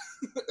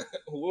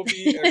 we'll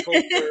be a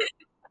culture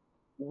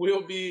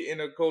we'll be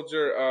in a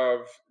culture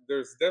of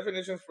there's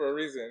definitions for a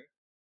reason,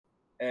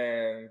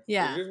 and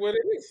it Yeah, is what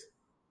it is.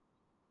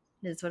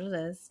 it is what it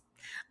is.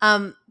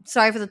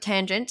 Sorry for the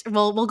tangent.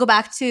 We'll go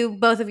back to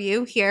both of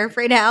you here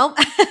right now.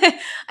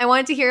 I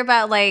wanted to hear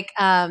about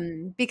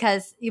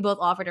because you both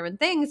offer different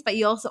things, but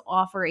you also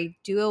offer a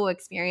duo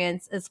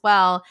experience as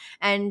well.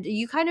 And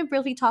you kind of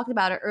briefly talked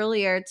about it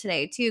earlier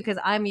today too, because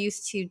I'm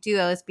used to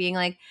duos being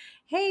like,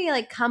 hey,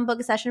 like come book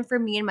a session for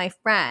me and my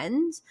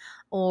friend,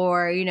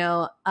 or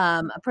a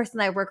person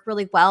that I work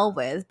really well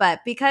with. But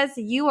because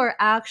you are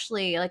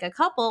actually like a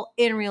couple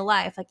in real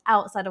life, like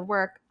outside of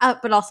work,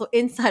 but also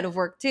inside of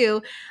work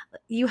too,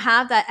 you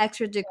have that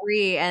extra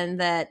degree and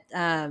that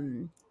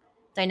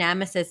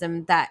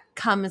dynamicism that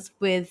comes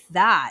with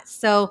that.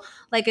 So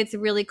like it's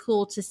really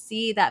cool to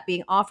see that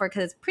being offered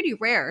because it's pretty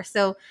rare.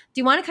 So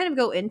do you want to kind of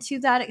go into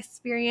that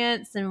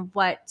experience and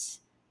what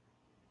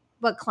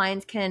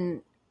clients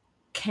can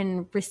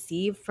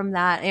receive from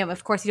that? And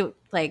of course you don't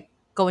like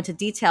go into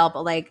detail,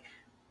 but like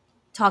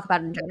talk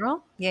about it in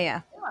general. Yeah.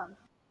 Yeah.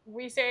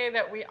 We say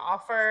that we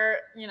offer,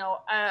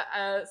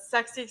 a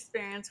sexy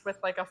experience with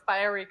like a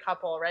fiery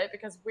couple, right?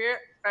 Because we're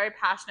very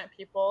passionate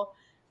people,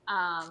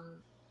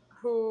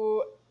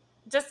 who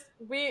just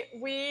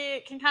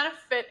we can kind of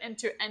fit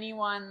into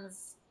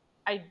anyone's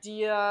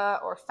idea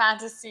or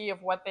fantasy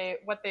of what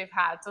they've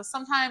had. So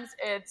sometimes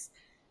it's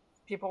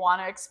people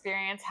want to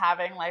experience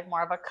having like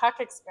more of a cuck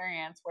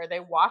experience where they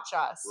watch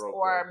us,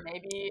 or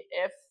maybe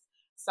if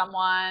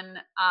someone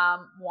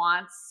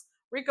wants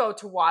Rico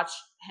to watch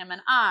him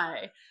and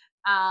I,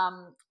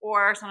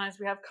 or sometimes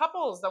we have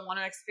couples that want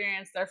to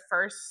experience their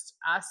first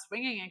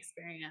swinging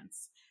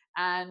experience.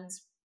 And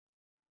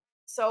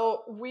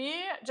so we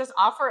just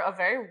offer a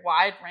very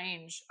wide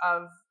range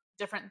of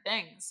different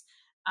things.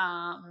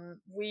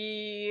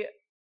 We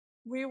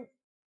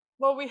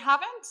well, we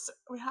haven't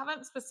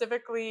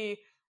specifically,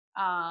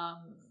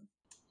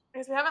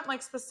 because we haven't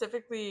like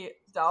specifically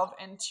delved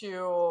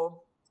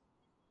into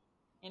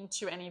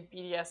any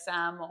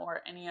BDSM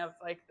or any of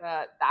like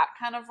that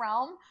kind of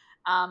realm.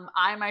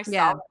 I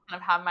myself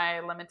kind of have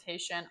my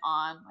limitation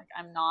on like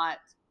I'm not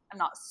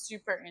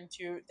super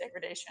into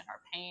degradation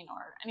or pain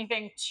or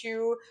anything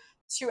too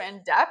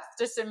in depth.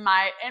 Just in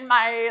my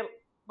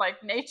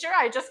like nature,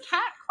 I just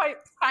can't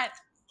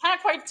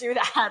quite do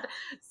that.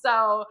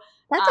 So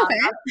That's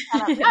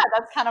okay.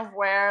 that's kind of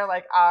where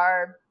like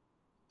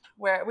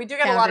where we do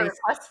get a lot of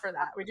requests for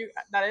that.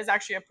 That is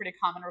actually a pretty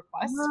common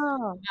request.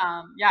 Oh,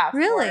 Yeah.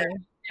 really?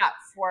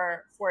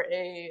 For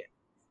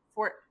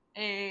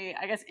a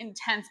I guess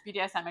intense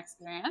BDSM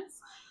experience.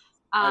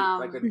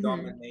 Like a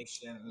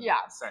domination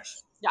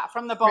session. Yeah,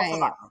 from the both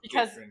of us.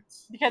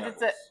 Because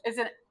it's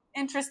an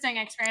interesting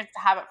experience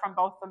to have it from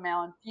both the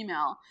male and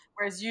female,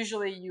 whereas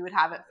usually you would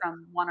have it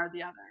from one or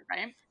the other,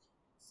 right?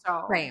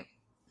 So right.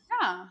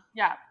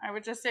 Yeah. I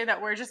would just say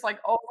that we're just like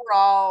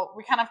overall,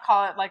 we kind of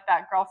call it like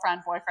that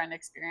girlfriend boyfriend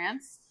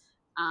experience,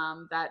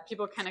 that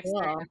people can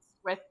experience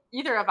with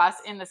either of us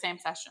in the same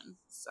session.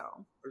 So,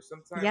 or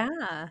sometimes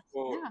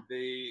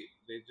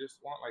they just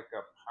want like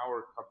a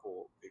power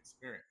couple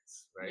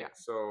experience, right? Yeah.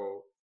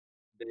 So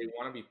they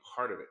want to be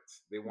part of it.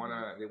 They want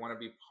to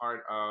be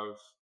part of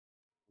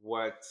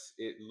what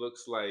it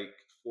looks like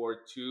for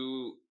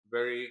two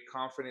very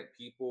confident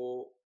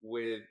people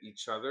with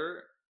each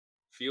other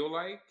feel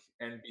like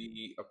and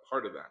be a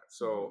part of that.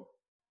 So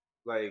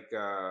like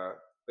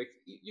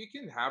you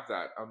can have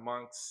that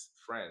amongst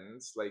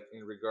friends, like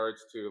in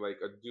regards to like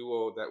a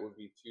duo that would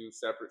be two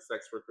separate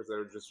sex workers that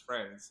are just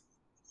friends.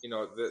 The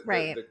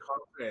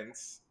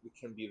confidence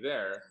can be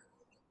there,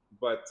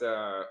 but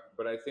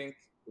I think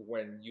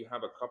when you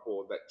have a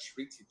couple that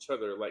treats each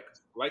other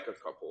like a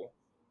couple,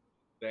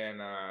 then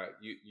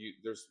you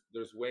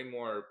there's way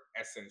more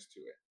essence to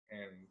it,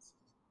 and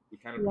we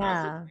kind of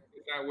pass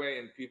it that way.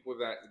 And people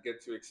that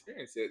get to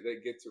experience it,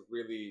 they get to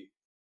really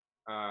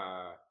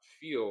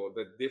feel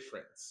the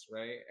difference,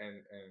 right?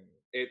 And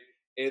it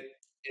it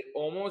it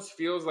almost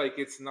feels like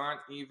it's not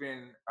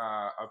even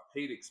a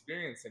paid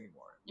experience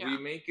anymore. We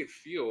make it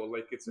feel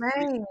like it's a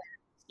free experience.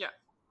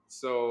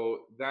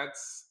 So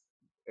that's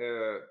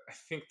I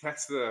think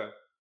that's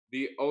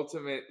the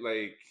ultimate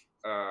like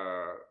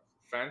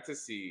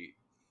fantasy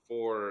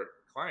for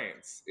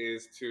clients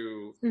is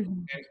to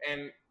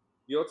and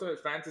the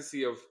ultimate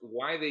fantasy of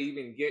why they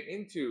even get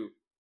into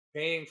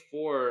paying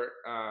for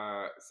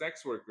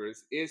sex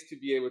workers is to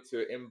be able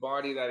to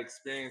embody that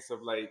experience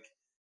of like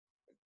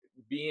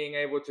being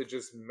able to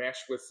just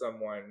mesh with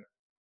someone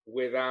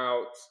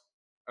without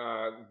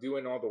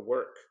doing all the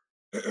work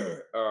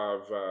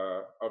of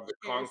the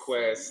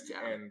conquest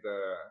and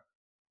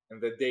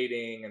the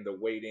dating and the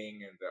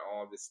waiting and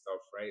all this stuff,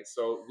 right?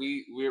 So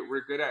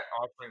we're good at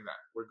offering that.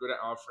 We're good at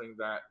offering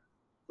that.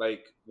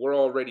 Like we're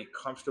already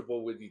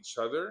comfortable with each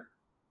other,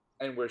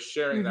 and we're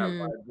sharing that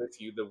vibe with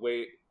you the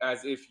way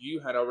as if you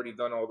had already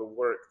done all the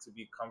work to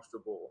be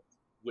comfortable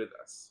with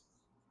us.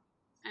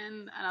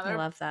 And another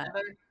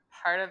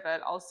part of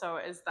it also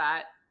is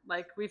that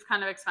like we've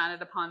kind of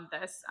expanded upon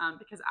this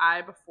because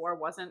I before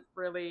wasn't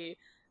really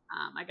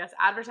I guess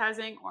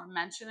advertising or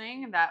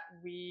mentioning that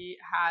we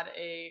had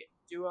a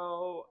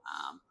duo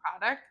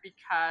product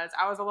because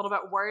I was a little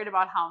bit worried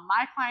about how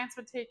my clients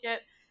would take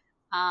it.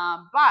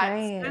 But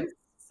Right.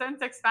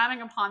 since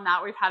expanding upon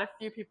that, we've had a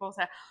few people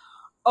say,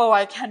 "Oh,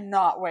 I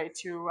cannot wait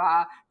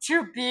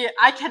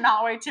I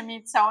cannot wait to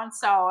meet so and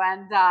so,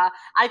 and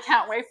I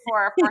can't wait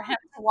for him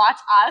to watch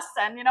us."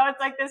 And it's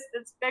like this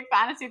big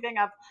fantasy thing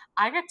of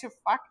I get to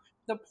fuck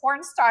the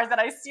porn stars that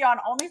I see on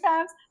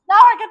OnlyFans. Now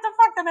I get to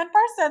fuck them in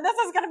person. This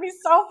is gonna be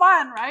so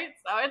fun, right?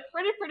 So it's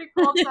pretty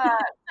cool to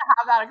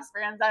have that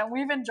experience, and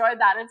we've enjoyed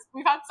that.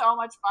 We've had so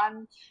much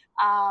fun,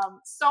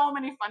 so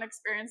many fun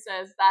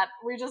experiences that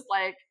we just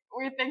like.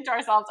 We think to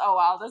ourselves, "Oh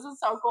wow, this is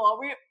so cool."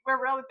 We're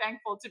really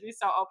thankful to be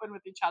so open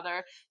with each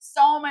other.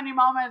 So many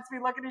moments we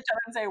look at each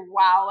other and say,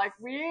 "Wow, like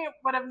we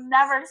would have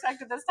never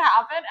expected this to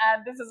happen,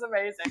 and this is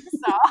amazing."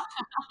 So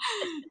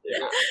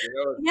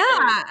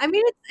Yeah, I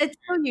mean it's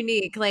so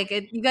unique. Like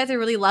you guys are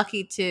really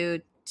lucky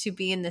to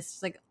be in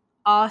this like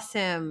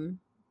awesome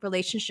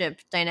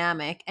relationship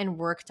dynamic and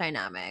work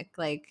dynamic.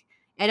 Like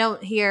I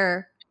don't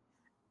hear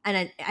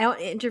and I don't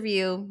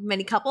interview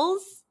many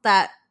couples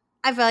that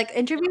I've like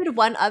interviewed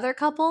one other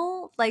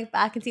couple like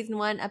back in season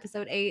 1,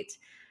 episode 8.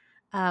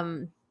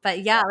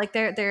 But yeah, like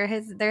there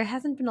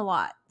hasn't been a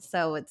lot,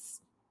 so it's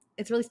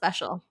really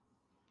special.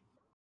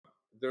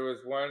 There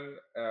was one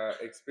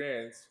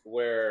experience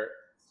where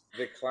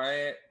the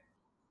client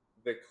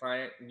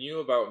knew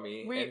about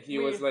me, and he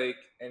was like,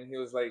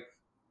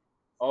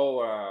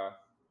 "Oh,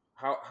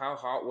 how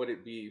hot would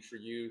it be for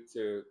you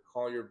to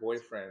call your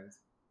boyfriend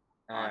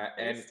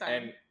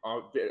and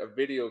a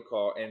video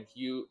call,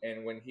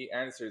 and when he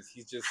answers,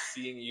 he's just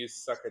seeing you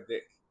suck a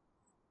dick."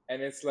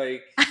 And it's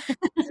like,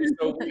 and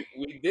so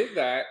we did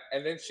that,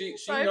 and then she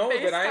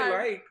knows that I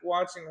like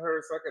watching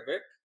her suck a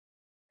dick,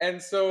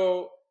 and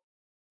so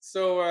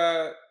so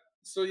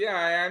yeah,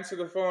 I answer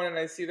the phone and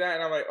I see that,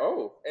 and I'm like,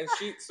 "Oh." And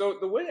so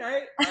the way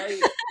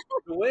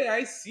the way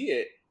I see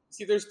it,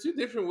 see, there's two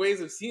different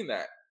ways of seeing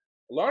that.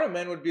 A lot of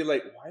men would be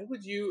like, "Why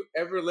would you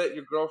ever let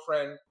your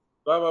girlfriend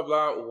blah blah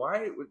blah?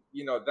 Why would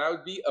that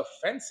would be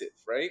offensive,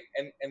 right?"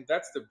 And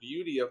that's the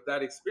beauty of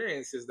that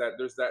experience, is that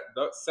there's the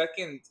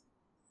second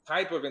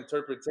type of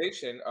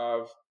interpretation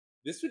of,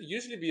 this would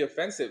usually be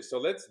offensive, so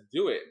let's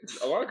do it.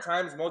 A lot of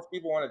times most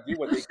people want to do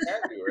what they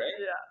can't do, right?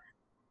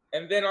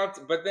 And then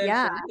but then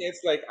Yeah. for me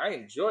it's like I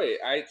enjoy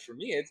it. For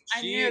me it's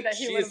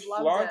she is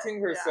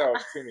flaunting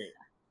herself to me.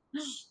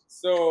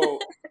 So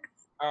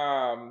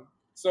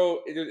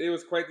so it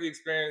was quite the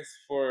experience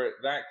for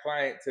that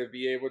client to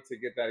be able to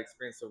get that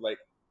experience of like,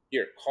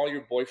 here, call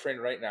your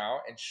boyfriend right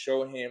now and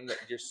show him that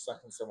you're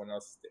sucking someone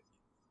else's dick.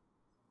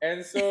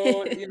 And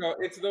so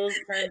it's those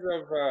kinds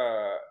of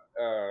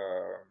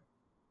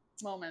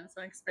moments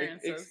and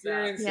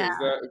experiences Yeah.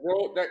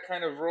 that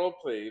kind of role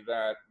play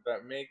that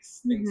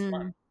makes things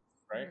fun,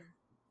 right?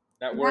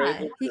 That we're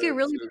able You could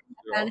really to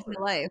fantasy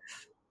offer.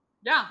 life.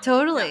 Yeah.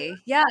 Totally.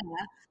 Yeah.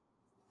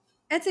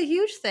 It's a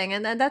huge thing,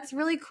 and that's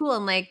really cool.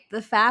 And like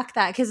the fact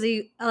that, because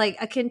you like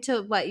akin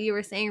to what you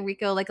were saying,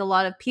 Rico, like a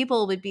lot of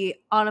people would be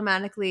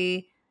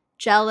automatically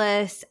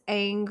jealous,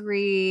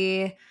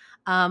 angry,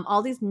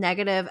 all these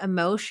negative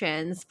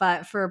emotions.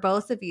 But for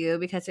both of you,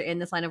 because you're in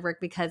this line of work,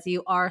 because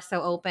you are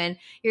so open,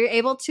 you're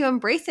able to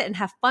embrace it and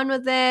have fun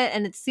with it,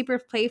 and it's super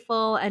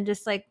playful and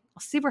just like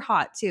super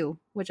hot too,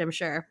 which I'm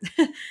sure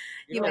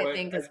you might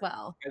think as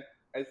well.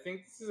 I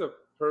think this is a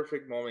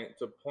perfect moment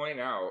to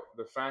point out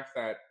the fact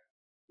that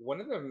one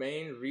of the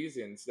main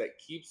reasons that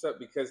keeps up,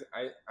 because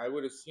I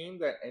would assume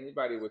that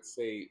anybody would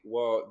say,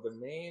 well, the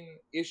main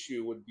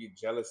issue would be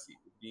jealousy,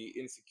 would be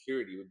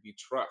insecurity, would be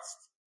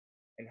trust.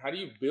 And how do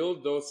you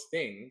build those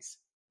things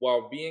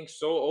while being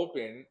so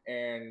open?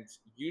 And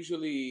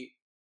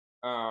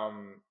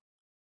um,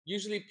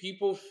 usually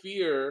people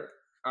fear,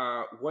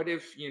 what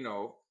if,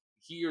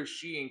 he or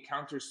she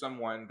encounters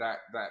someone that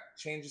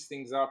changes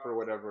things up or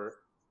whatever.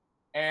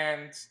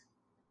 And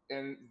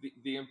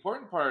the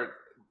important part,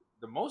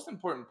 the most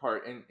important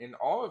part in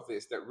all of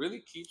this, that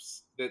really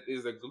that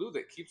is a glue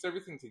that keeps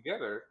everything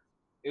together,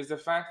 is the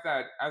fact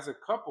that as a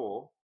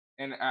couple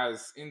and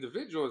as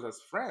individuals,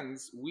 as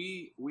friends,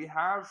 we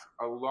have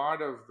a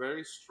lot of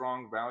very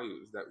strong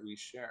values that we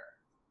share.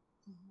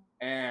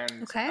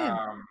 And Okay.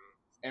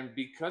 and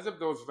because of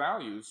those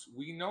values,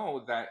 we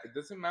know that it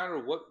doesn't matter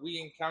what we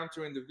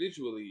encounter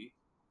individually,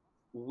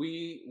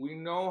 we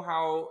know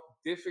how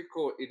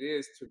difficult it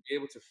is to be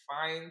able to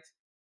find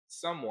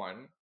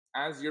someone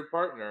as your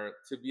partner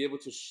to be able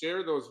to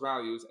share those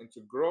values and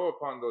to grow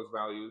upon those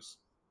values,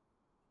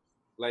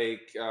 like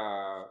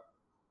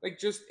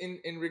just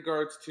in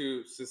regards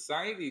to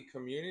society,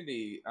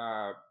 community,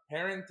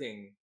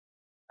 parenting,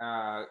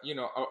 a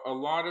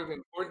lot of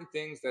important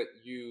things that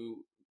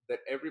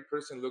every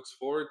person looks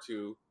forward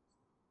to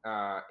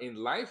in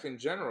life in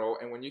general.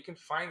 And when you can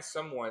find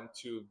someone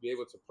to be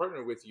able to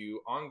partner with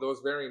you on those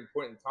very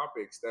important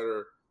topics that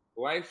are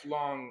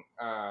lifelong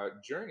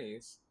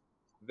journeys,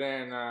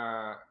 then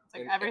it's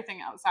like everything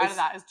outside of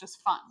that is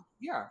just fun.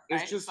 Yeah,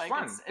 it's just like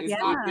fun. It's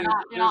not,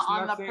 you're not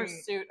on the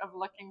pursuit of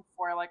looking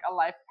for like a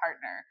life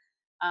partner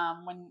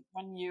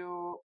when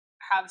you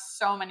have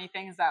so many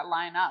things that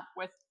line up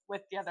with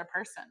the other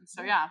person.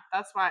 So yeah,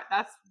 that's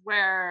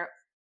where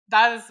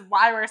that is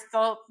why we're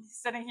still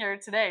sitting here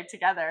today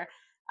together.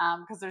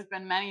 Because there's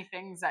been many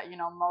things that,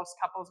 most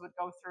couples would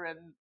go through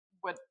and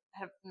would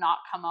have not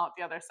come out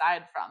the other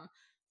side from.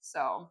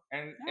 So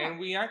and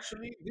we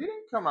actually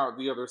didn't come out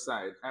the other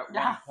side at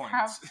one point.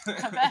 Yes.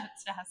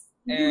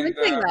 And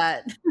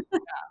that.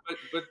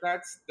 but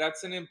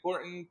that's an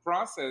important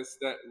process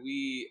that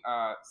we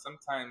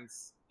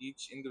sometimes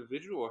each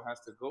individual has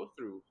to go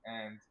through.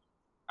 And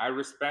I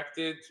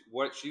respected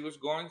what she was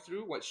going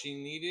through, what she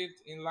needed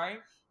in life,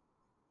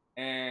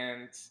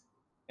 and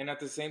at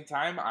the same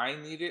time, I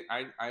needed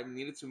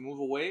to move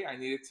away. I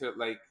needed to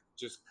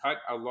just cut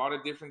a lot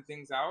of different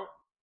things out,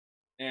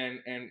 and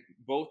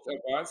both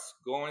of us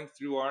going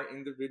through our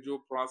individual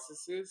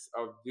processes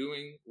of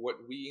doing what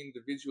we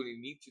individually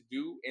need to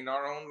do in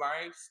our own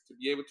lives to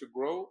be able to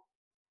grow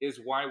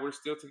is why we're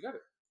still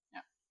together.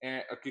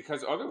 And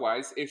because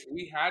otherwise, if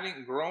we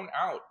hadn't grown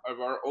out of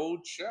our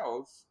old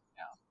shells,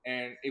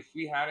 and if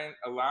we hadn't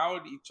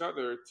allowed each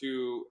other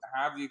to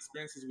have the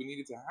experiences we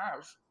needed to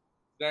have,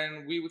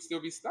 then we would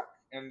still be stuck.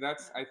 And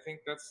I think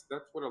that's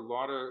what a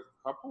lot of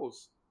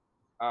couples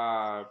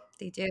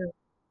they do.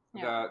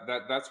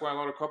 That's why a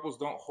lot of couples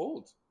don't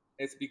hold.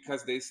 It's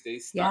because they stay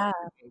stuck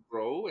and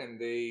grow, and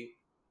they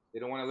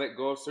don't want to let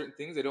go of certain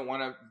things. They don't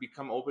want to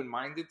become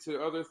open-minded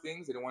to other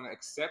things. They don't want to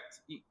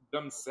accept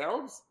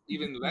themselves,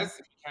 even less.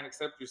 If you can't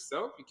accept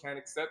yourself, you can't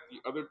accept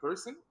the other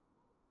person.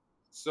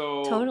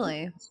 So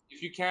totally,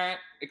 if you can't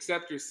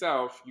accept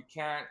yourself, you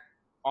can't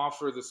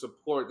offer the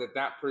support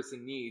that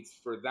person needs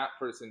for that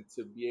person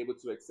to be able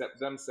to accept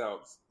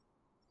themselves,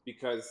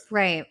 because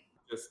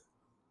just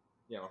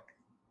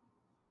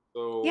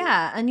so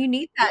yeah, and you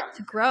need that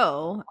to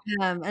grow.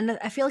 And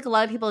I feel like a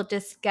lot of people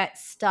just get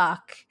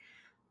stuck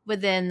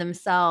within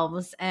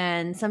themselves,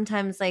 and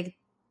sometimes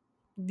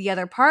the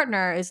other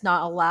partner is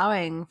not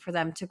allowing for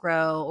them to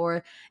grow,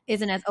 or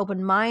isn't as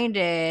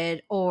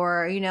open-minded,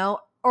 or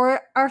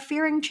or are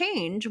fearing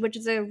change, which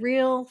is a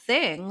real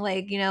thing.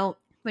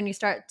 When you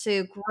start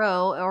to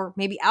grow or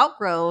maybe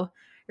outgrow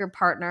your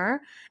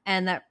partner,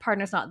 and that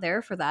partner's not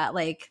there for that,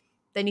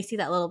 then you see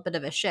that little bit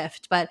of a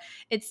shift. But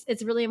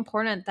it's really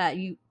important that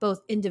you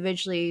both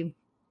individually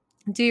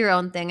do your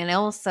own thing. And I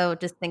also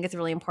just think it's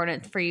really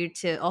important for you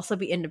to also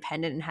be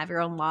independent and have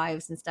your own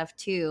lives and stuff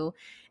too,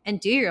 and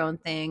do your own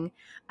thing.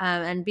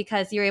 And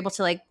because you're able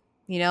to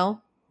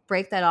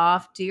break that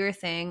off, do your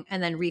thing,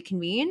 and then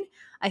reconvene,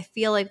 I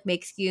feel like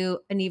makes you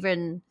an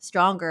even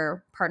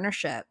stronger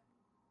partnership,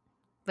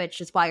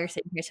 which is why you're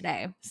sitting here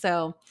today.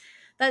 So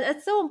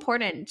that's so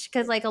important,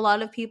 because a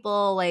lot of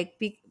people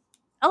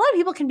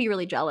can be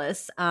really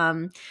jealous.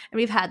 And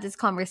we've had this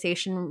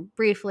conversation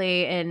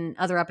briefly in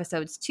other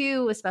episodes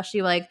too,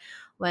 especially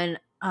when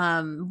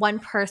one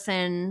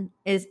person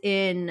is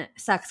in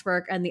sex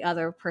work and the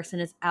other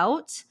person is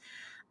out,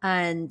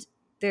 and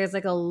there's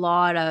a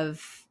lot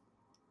of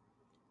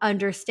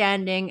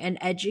understanding and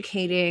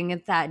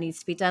educating that needs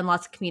to be done,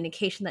 lots of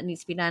communication that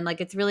needs to be done.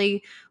 It's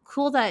really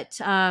cool that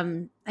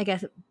I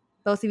guess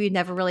both of you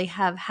never really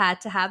have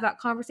had to have that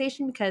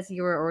conversation, because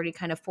you were already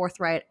kind of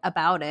forthright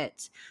about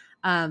it.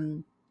 But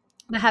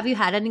have you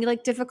had any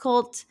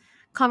difficult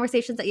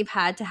conversations that you've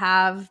had to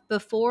have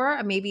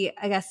before? Maybe,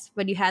 I guess,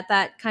 when you had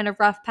that kind of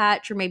rough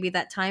patch, or maybe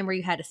that time where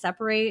you had to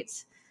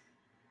separate?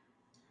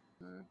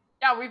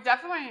 Yeah, we've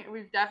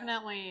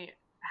definitely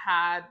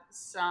had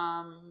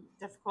some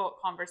difficult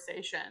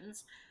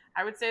conversations.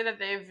 I would say that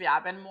they've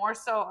been more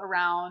so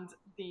around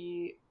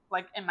the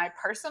in my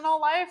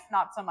personal life,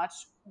 not so much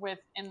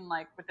within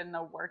my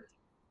work,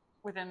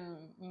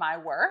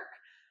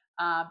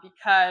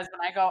 because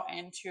when I go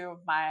into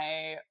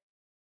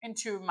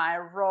my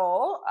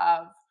role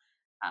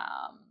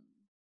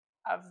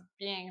of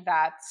being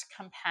that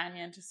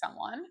companion to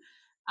someone,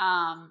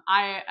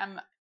 I am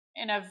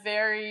in a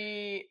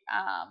very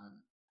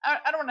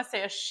I don't want to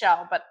say a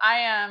shell, but I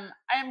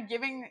am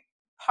giving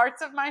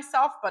parts of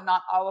myself, but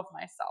not all of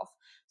myself.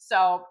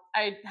 So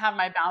I have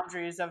my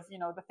boundaries of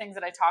the things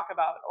that I talk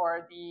about,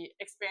 or the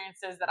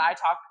experiences that I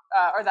talk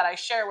or that I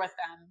share with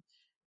them.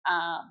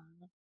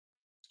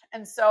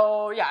 And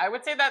so, yeah, I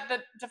would say that the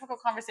difficult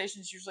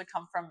conversations usually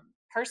come from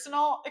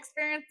personal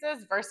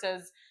experiences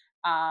versus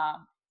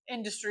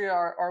industry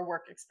or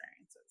work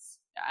experiences.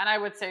 Yeah, and I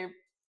would say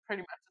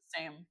pretty much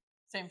the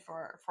same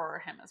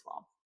for him as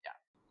well.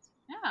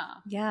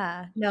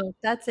 Yeah, no,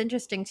 that's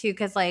interesting too,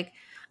 because I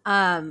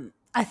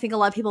think a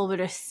lot of people would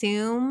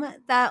assume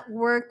that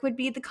work would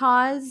be the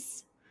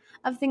cause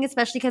of things,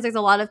 especially because there's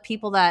a lot of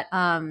people that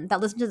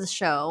listen to the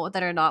show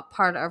that are not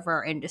part of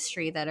our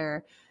industry, that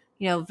are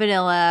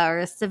vanilla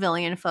or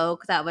civilian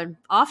folk, that would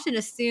often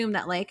assume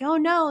that oh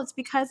no, it's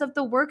because of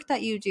the work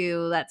that you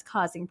do that's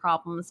causing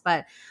problems.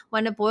 But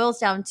when it boils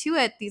down to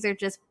it, these are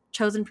just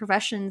chosen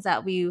professions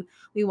that we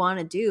want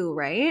to do,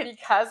 right?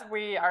 Because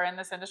we are in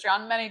this industry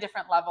on many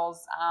different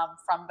levels,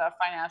 from the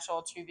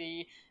financial to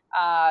the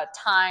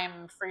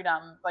time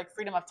freedom,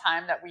 of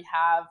time that we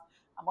have,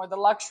 or the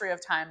luxury of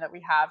time that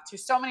we have, to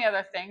so many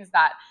other things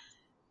that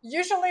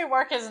usually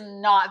work is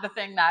not the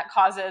thing that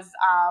causes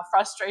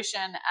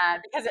frustration,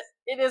 and because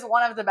it is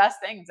one of the best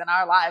things in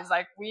our lives.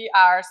 Like, we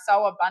are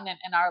so abundant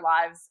in our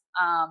lives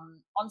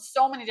on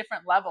so many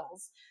different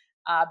levels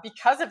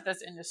because of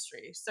this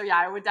industry. So yeah,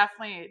 I would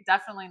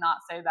definitely not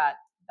say that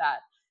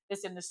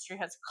this industry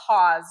has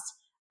caused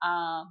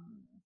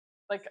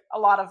like a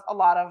lot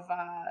of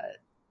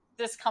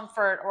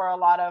discomfort or a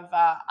lot of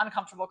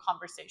uncomfortable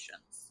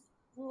conversations.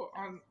 Well,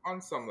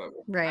 on some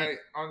level, Right.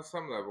 on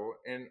some level,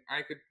 and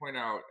I could point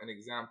out an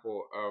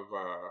example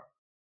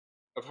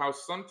of how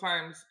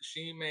sometimes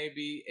she may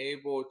be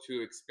able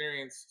to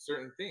experience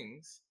certain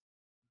things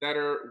that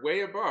are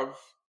way above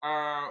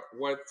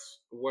what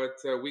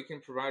we can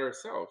provide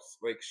ourselves.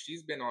 Like,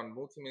 she's been on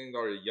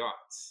multi-million-dollar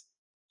yachts.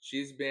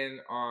 She's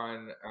been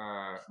on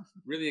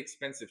really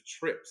expensive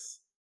trips.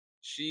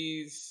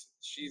 She's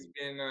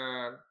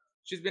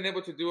been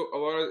able to do a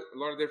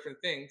lot of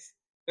different things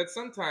that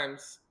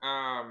sometimes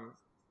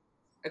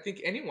I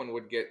think anyone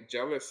would get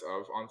jealous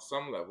of on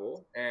some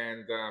level.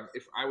 And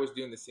if I was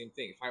doing the same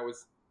thing, if I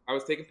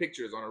was taking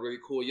pictures on a really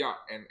cool yacht,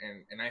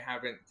 and I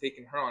haven't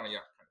taken her on a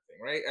yacht, kind of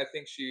thing, right? I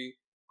think she,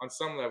 on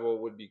some level,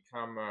 would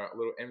become a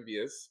little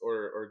envious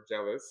or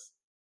jealous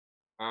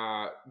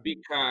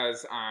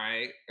because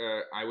I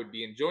would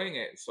be enjoying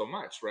it so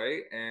much,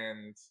 right?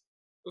 And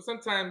so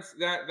sometimes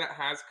that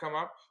has come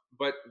up,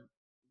 but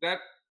that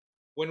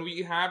when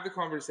we have the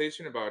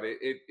conversation about it,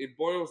 it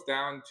boils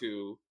down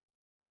to,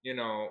 you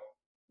know,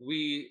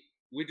 we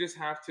just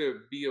have to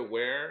be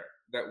aware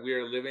that we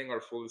are living our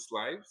fullest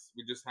lives.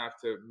 We just have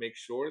to make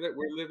sure that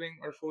we're living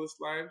our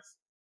fullest lives,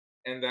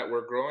 and that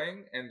we're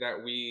growing, and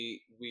that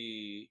we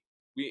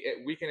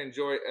can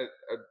enjoy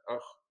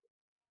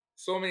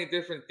so many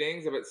different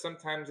things, but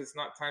sometimes it's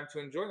not time to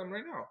enjoy them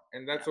right now,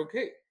 and that's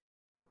okay.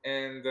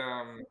 And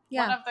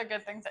one of the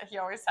good things that he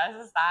always says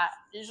is that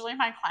usually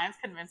my clients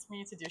convince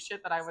me to do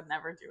shit that I would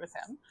never do with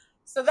him.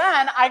 So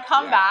then I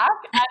come back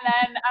and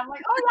then I'm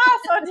like, oh yeah,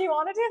 so do you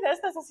want to do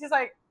this? He's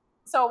like,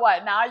 so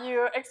what? Now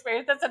you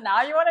experienced this and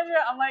now you want to do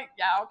it? I'm like,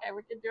 yeah, okay,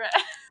 we can do it.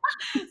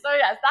 So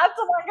yes, that's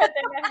the one good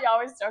thing that he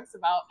always jokes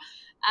about.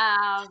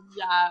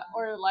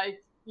 Or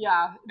like,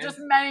 just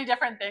many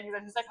different things.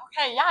 And he's like,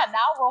 okay, yeah,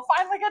 now we'll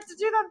finally get to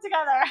do them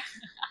together.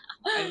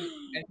 And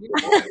you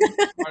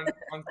know,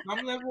 on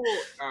some level,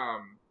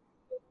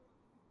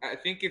 I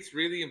think it's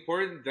really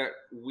important that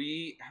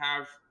we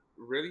have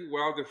really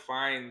well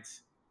defined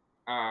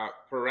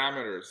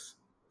parameters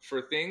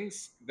for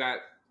things that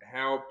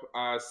help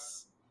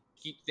us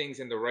keep things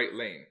in the right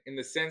lane. In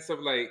the sense of,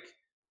 like,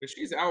 if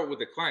she's out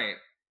with a client,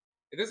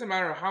 it doesn't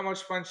matter how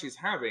much fun she's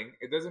having.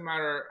 It doesn't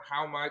matter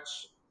how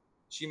much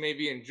she may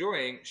be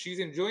enjoying. She's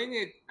enjoying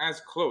it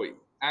as Chloe.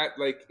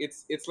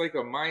 It's like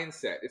a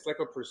mindset. It's like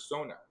a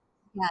persona.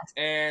 Yes.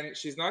 And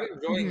she's not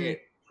enjoying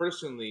it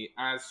personally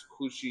as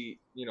who she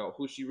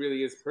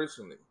really is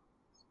personally.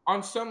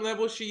 On some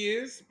level she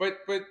is, but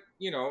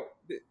you know,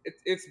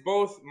 it's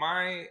both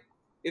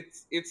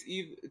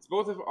it's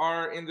both of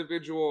our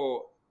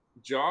individual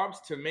jobs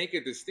to make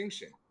a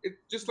distinction. It's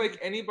just like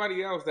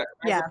anybody else that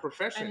has a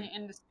profession, any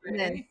industry,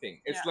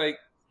 anything. It's like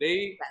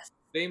they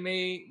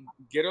may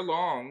get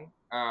along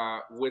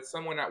with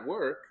someone at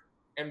work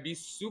and be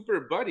super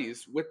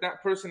buddies with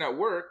that person at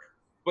work,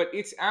 but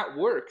it's at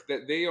work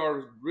that they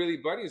are really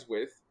buddies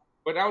with.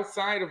 But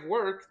outside of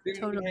work, they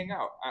don't hang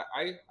out.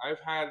 I've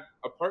had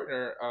a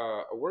partner,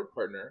 a work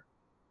partner,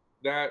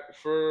 that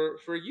for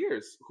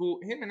years,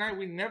 who him and I,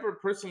 we never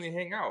personally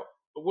hang out,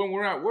 but when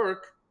we're at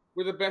work,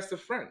 we're the best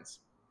of friends.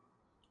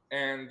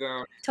 And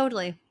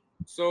totally.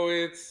 So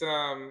it's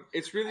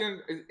really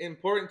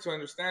important to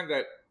understand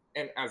that,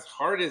 and as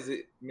hard as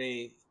it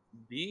may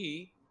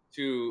be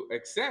to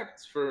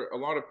accept for a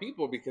lot of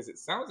people, because it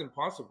sounds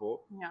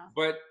impossible,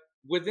 but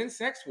within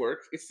sex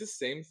work, it's the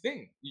same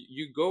thing.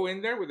 You go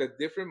in there with a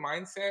different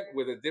mindset,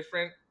 with a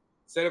different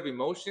set of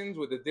emotions,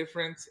 with a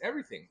different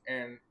everything.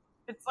 And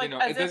it's like,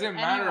 it doesn't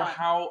matter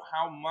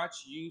how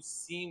much you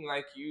seem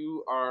like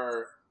you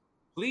are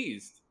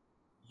pleased.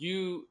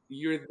 You're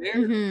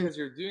there because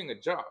you're doing a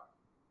job.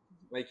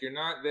 Like, you're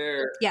not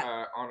there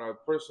on a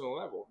personal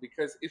level,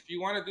 because if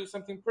you want to do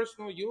something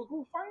personal, you'll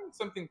go find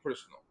something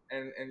personal,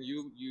 and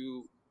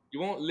you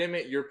won't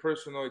limit your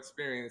personal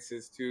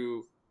experiences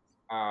to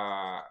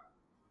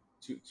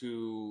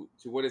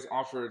what is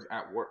offered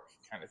at work,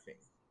 kind of thing.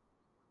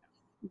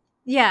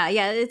 Yeah,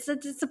 it's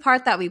a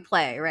part that we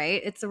play, right?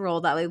 It's a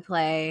role that we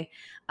play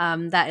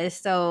that is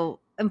so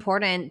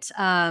important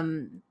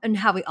in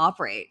how we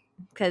operate,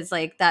 because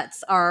like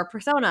that's our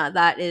persona,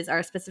 that is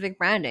our specific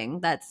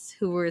branding, that's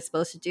who we're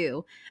supposed to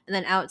do. And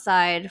then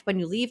outside, when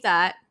you leave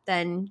that,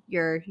 then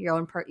you're your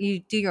own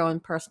you do your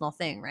own personal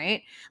thing,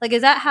 right? Like,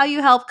 is that how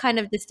you help kind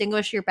of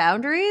distinguish your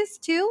boundaries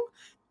too?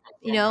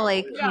 You know,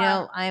 like, you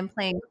know, I'm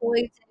playing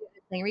Chloe,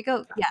 playing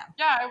Rico.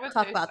 I would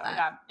talk say about so.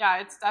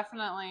 that. It's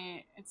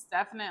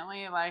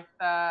definitely like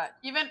the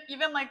even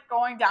like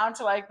going down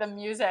to like the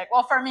music.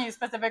 Well, for me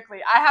specifically,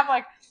 I have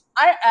like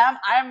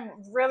I'm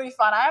really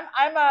fun.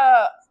 I'm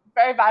a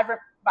very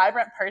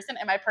vibrant person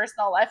in my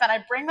personal life, and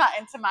I bring that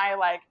into my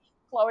like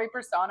Chloe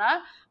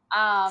persona.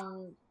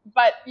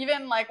 But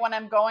even like when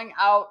I'm going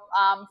out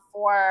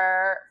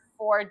for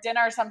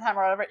dinner sometime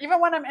or whatever, even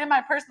when I'm in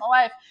my personal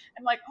life,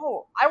 I'm like,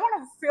 oh, I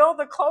want to feel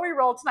the Chloe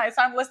role tonight.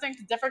 So I'm listening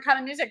to different kind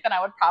of music than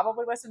I would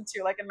probably listen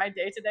to like in my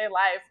day-to-day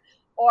life.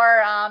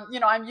 Or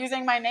I'm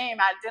using my name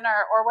at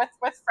dinner or with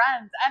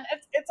friends, and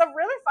it's a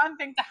really fun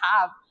thing to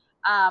have.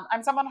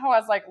 I'm someone who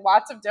has like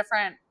lots of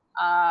different,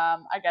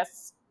 I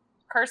guess,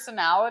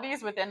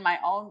 personalities within my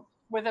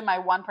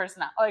one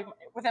person, like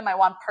within my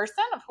one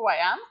person of who I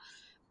am.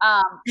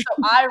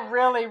 So I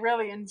really,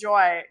 really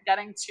enjoy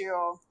getting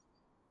to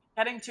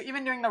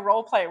even doing the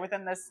role play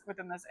within this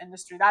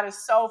industry. That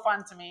is so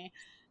fun to me.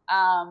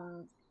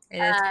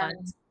 It is fun.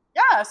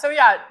 Yeah, so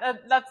yeah,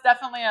 that's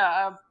definitely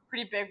a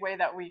pretty big way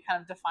that we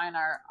kind of define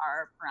our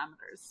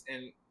parameters.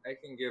 And I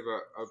can give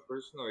a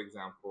personal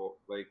example.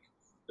 Like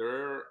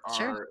there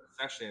are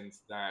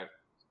sessions that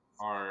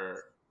are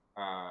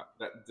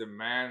that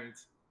demand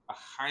a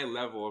high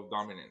level of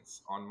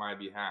dominance on my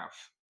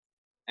behalf,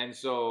 and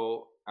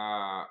so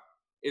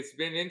it's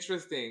been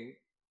interesting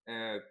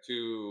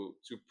to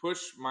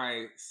push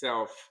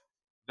myself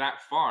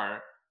that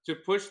far, to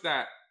push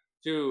that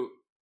to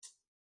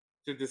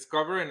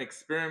discover and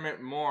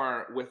experiment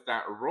more with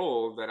that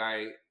role that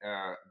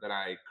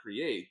I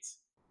create,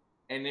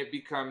 and it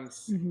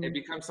becomes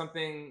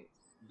something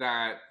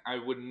that I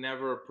would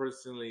never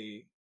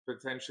personally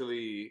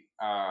potentially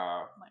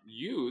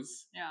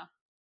use. Yeah.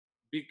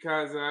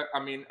 Because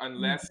I mean,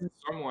 unless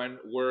someone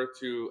were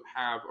to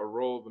have a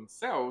role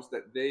themselves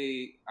that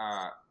they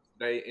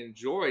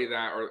enjoy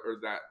that, or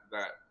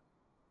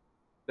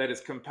that is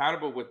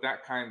compatible with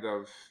that kind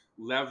of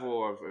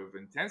level of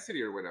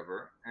intensity or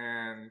whatever.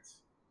 And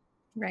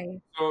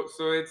right.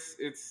 So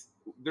it's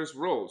there's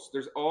roles.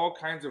 There's all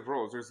kinds of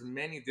roles. There's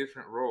many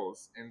different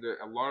roles, and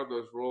a lot of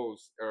those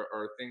roles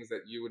are things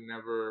that you would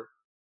never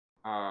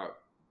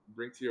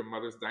bring to your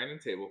mother's dining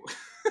table.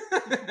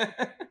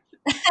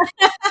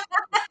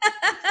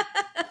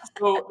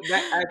 So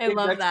I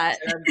love that.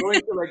 And I'm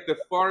going to like the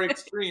far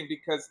extreme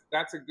because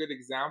that's a good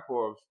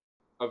example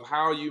of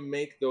how you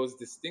make those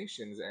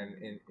distinctions,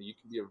 and you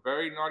can be a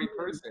very naughty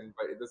person,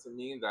 but it doesn't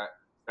mean that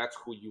that's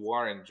who you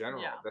are in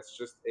general. Yeah. That's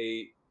just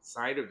a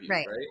side of you,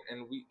 right?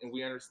 And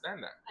we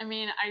understand that. I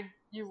mean,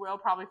 you will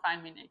probably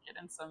find me naked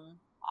in some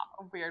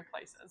weird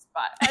places,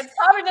 but it's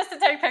probably just to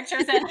take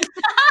pictures in.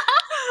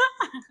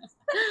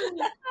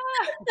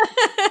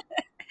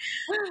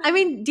 I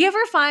mean, do you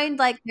ever find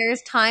like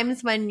there's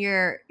times when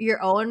your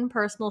own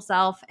personal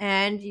self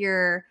and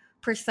your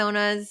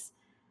personas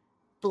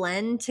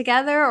blend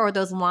together, or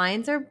those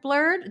lines are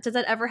blurred? Does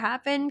that ever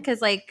happen?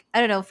 Because like, I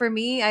don't know, for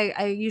me,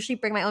 I usually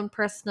bring my own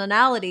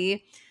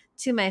personality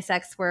to my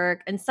sex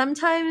work, and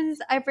sometimes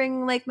I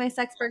bring like my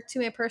sex work to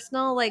my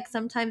personal. Like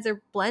sometimes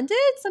they're blended,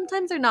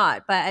 sometimes they're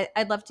not, but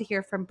I'd love to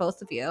hear from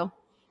both of you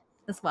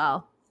as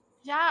well.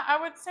 Yeah, I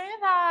would say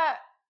that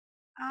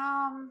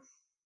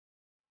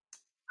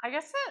I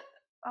guess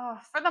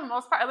for the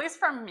most part, at least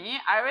for me,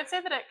 I would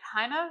say that it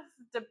kind of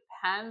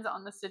depends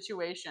on the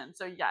situation.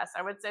 So yes,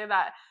 I would say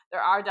that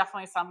there are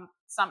definitely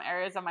some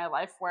areas of my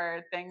life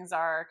where things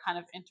are kind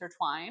of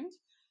intertwined.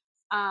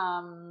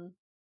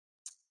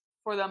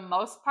 For the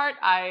most part,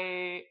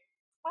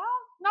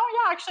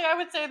 actually, I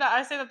would say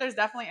that there's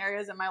definitely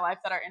areas in my life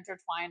that are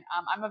intertwined.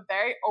 I'm a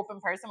very open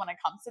person when it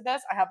comes to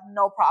this. I have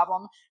no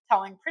problem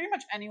telling pretty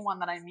much anyone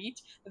that I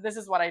meet that this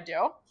is what I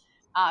do.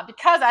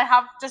 Because I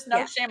have just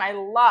no shame. I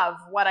love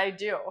what I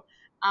do.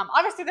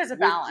 Obviously, there's a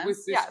balance. With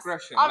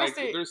discretion. Yes.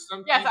 Obviously, like, there's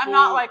some yes. people I'm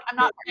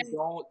not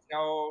don't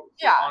tell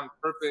on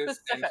purpose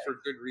specific. And for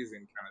good reason,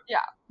 kind of. Yeah,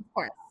 of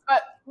course.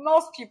 But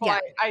most people,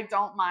 I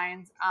don't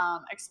mind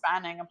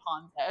expanding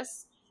upon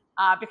this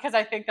because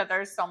I think that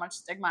there's so much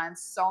stigma and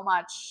so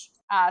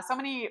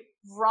many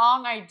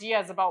wrong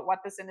ideas about what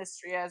this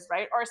industry is,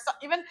 right? Or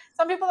even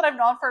some people that I've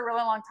known for a really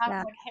long time,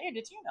 I'm like, hey,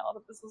 did you know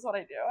that this is what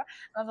I do?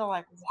 And they're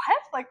like,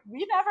 what? Like,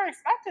 we never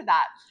expected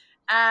that.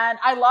 And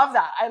I love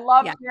that. I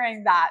love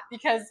hearing that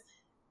because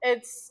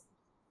it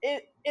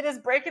is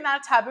breaking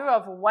that taboo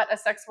of what a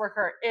sex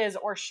worker is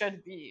or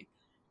should be.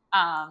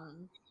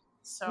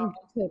 So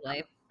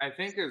totally. I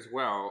think as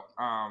well,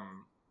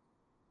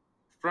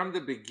 from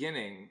the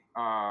beginning,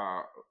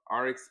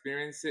 our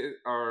experiences,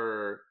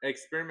 our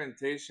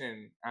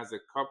experimentation as a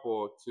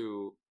couple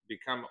to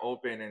become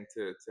open and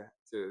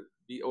to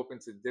be open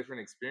to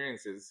different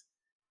experiences.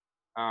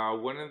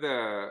 One of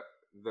the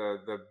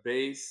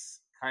base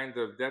kind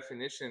of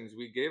definitions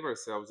we gave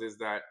ourselves is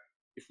that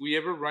if we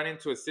ever run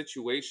into a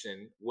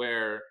situation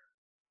where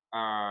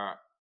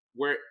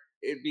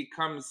it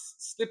becomes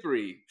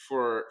slippery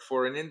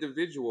for an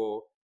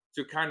individual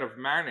to kind of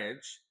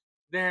manage,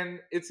 then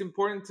it's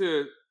important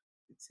to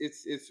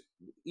it's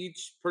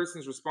each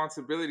person's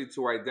responsibility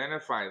to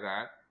identify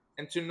that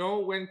and to know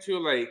when to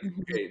like,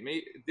 okay,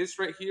 this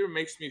right here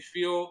makes me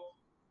feel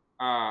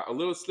a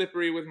little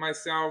slippery with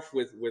myself,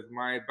 with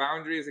my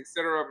boundaries,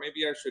 etc.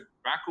 Maybe I should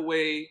back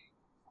away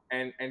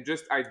and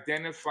just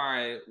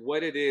identify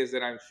what it is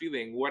that I'm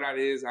feeling, what it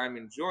is I'm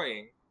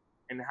enjoying,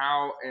 and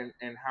how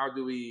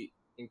do we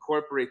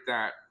incorporate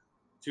that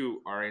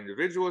to our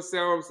individual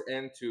selves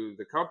and to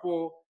the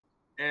couple.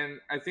 And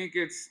I think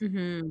it's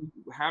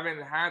having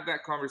had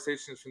that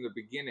conversation from the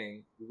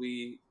beginning,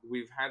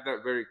 we've had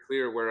that very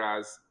clear.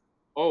 Whereas,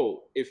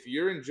 oh, if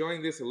you're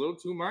enjoying this a little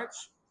too much,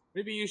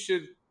 maybe you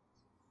should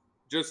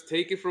just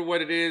take it for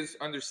what it is.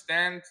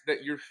 Understand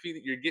that you're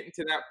getting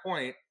to that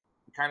point,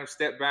 kind of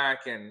step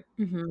back, and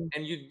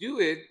you do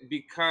it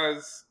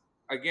because,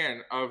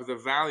 again, of the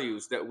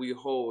values that we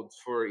hold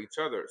for each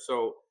other.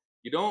 So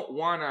you don't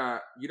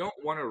wanna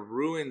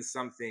ruin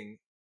something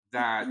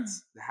that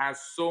has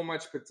so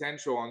much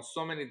potential on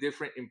so many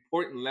different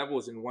important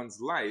levels in one's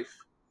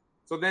life.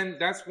 So then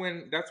that's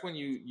when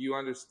you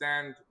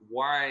understand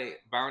why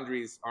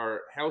boundaries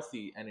are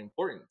healthy and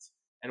important,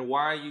 and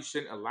why you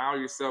shouldn't allow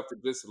yourself to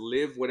just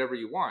live whatever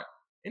you want.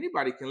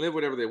 Anybody can live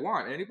whatever they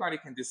want. Anybody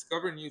can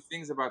discover new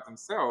things about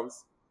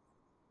themselves,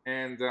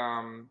 and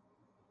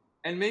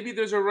maybe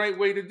there's a right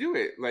way to do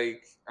it.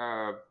 Like,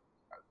 I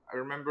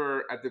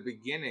remember at the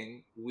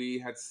beginning we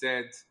had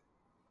said,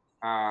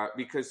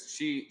 because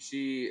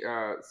she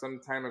some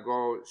time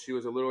ago, she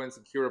was a little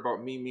insecure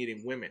about me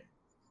meeting women.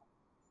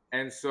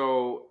 And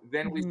so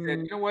then we said,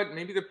 you know what,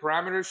 maybe the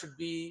parameter should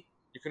be,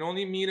 you can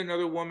only meet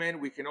another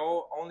woman, we can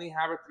only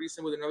have a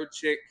threesome with another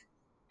chick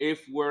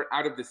if we're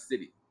out of the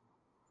city.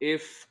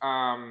 If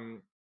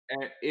and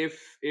if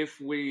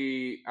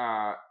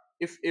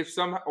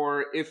some,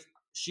 or if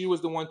she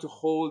was the one to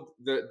hold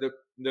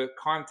the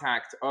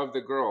contact of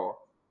the girl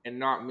and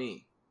not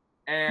me.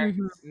 And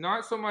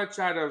not so much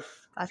out of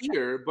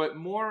fear, but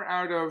more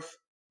out of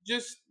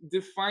just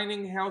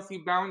defining healthy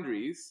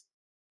boundaries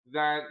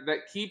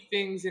that keep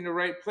things in the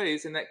right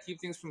place and that keep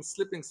things from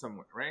slipping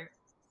somewhere, right?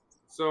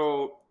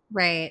 So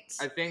Right.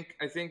 I think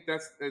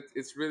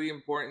it's really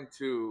important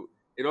to.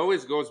 It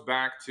always goes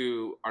back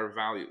to our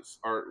values,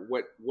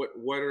 what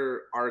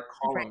are our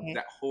columns Right.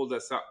 that hold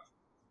us up,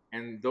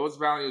 and those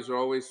values are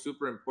always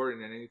super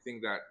important. And anything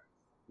that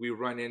we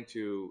run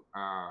into,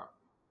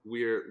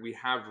 we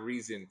have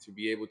reason to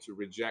be able to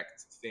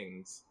reject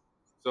things.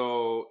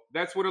 So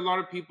that's what a lot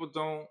of people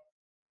don't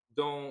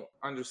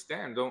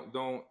understand,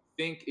 don't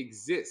think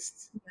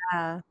exists,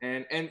 Yeah.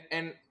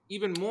 and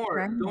even more,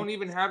 Right. don't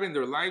even have in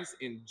their lives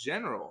in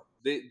general.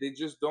 They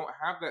just don't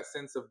have that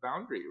sense of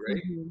boundary,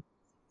 right?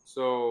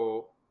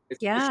 So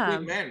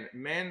especially Yeah.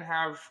 men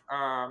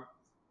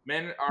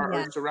are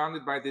Yeah.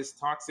 surrounded by this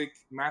toxic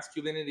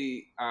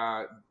masculinity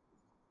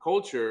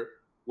culture,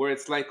 where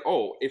it's like,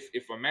 oh,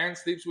 if a man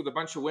sleeps with a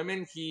bunch of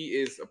women,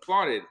 he is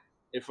applauded.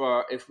 If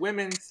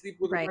women sleep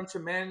with a Right. bunch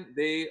of men,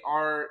 they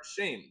are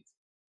shamed,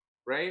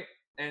 right?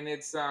 And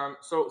it's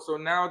so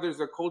now there's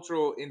a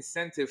cultural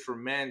incentive for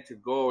men to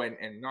go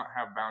and not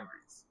have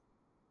boundaries.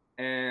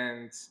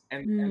 And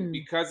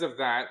because of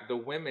that, the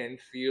women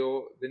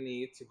feel the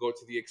need to go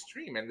to the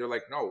extreme, and they're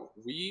like, no,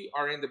 we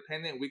are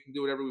independent, we can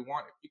do whatever we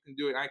want. If you can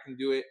do it, I can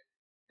do it.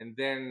 And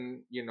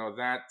then,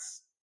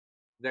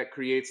 that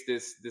creates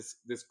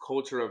this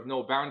culture of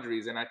no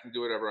boundaries, and I can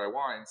do whatever I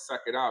want and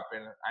suck it up,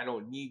 and I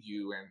don't need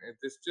you. And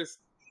it's just,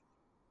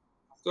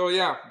 so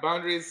yeah,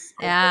 boundaries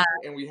are Yeah.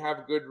 important, and we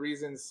have good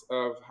reasons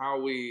of how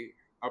we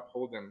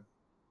uphold them.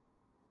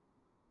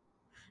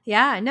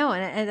 Yeah, no,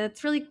 and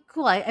that's really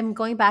cool. I'm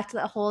going back to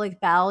that whole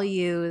like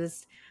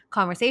values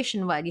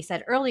conversation, what you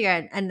said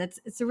earlier, and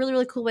it's a really,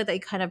 really cool way that you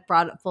kind of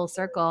brought it full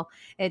circle.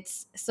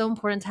 It's so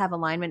important to have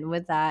alignment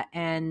with that,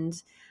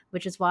 and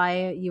which is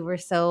why you were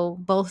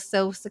both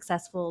so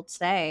successful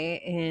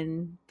today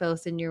in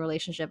both in your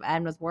relationship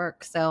and with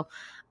work. So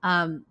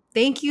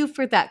thank you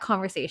for that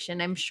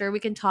conversation. I'm sure we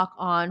can talk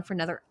on for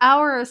another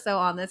hour or so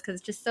on this because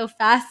it's just so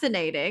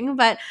fascinating.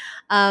 But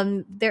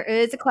there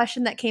is a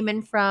question that came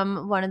in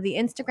from one of the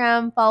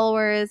Instagram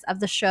followers of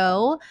the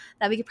show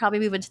that we could probably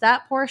move into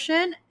that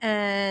portion,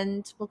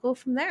 and we'll go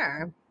from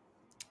there.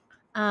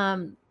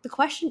 The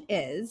question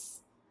is,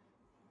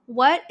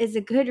 what is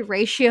a good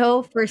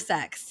ratio for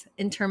sex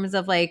in terms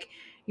of like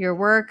your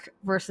work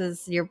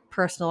versus your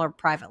personal or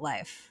private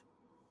life?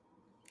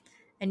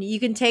 And you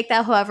can take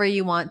that however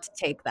you want to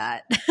take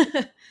that.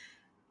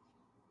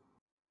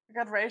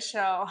 Good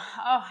ratio.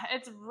 Oh,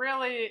 it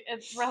really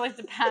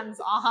depends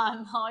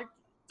on, like,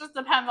 just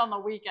depends on the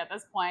week at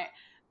this point.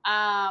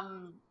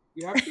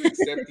 You have to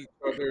accept each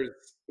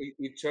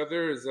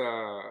other's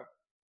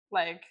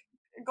Like,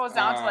 it goes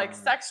down to like um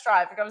sex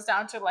drive. It goes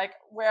down to like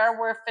where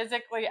we're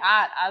physically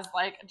at as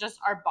like just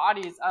our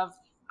bodies of,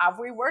 have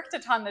we worked a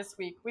ton this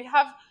week? We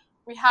have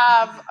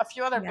a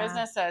few other Yeah.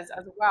 businesses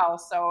as well,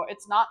 so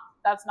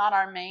that's not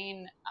our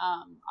main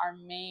I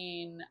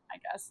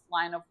guess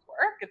line of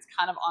work. It's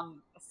kind of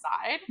on the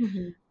side.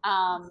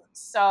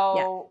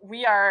 So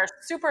we are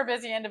super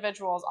busy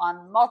individuals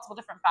on multiple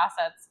different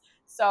facets.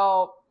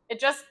 So it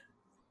just,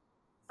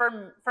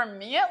 for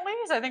me at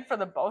least, I think for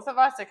the both of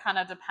us, it kind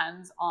of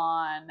depends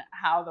on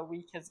how the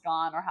week has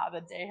gone or how the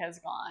day has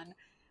gone.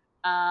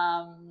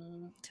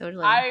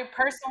 Totally. I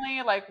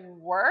personally like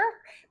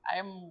work.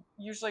 I'm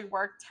usually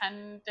work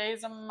 10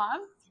 days a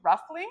month,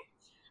 roughly,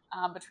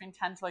 between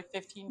 10 to like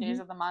 15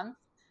 days of the month.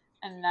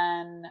 And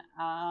then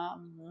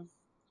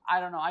I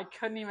don't know. I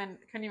couldn't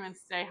even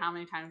say how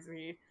many times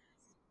we,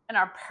 in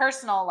our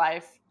personal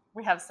life,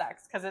 we have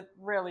sex, because it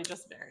really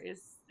just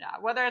varies. Yeah,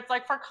 whether it's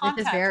like for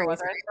content or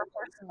whether it's for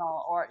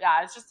personal, or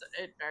it's just,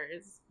 it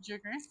varies. Do you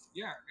agree?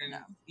 Yeah, and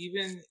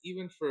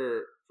even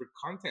for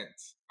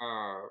content,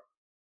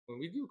 when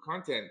we do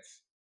content,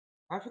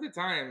 half of the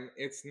time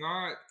it's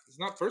not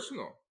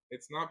personal.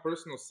 It's not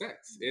personal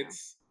sex. Yeah.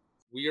 It's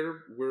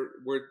we're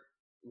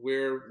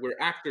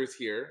actors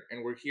here,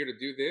 and we're here to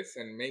do this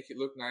and make it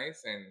look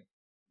nice,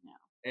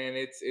 and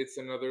it's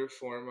another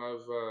form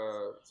of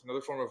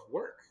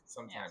work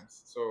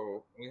sometimes.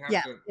 So we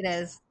have to. It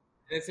is.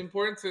 And it's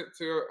important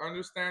to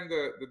understand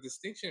the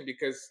distinction,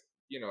 because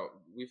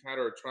we've had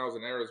our trials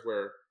and errors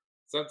where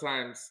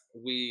sometimes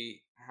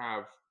we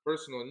have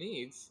personal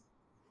needs,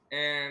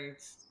 and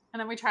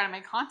then we try to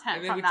make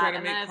content from that,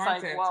 and then it's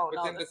like, whoa,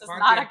 no, this is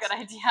not a good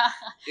idea.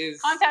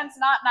 Content's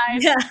not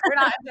nice. Yeah. We're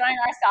not enjoying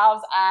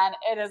ourselves, and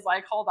it is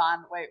like, hold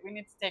on, wait, we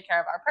need to take care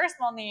of our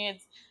personal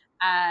needs.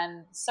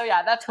 And so,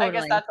 that's totally.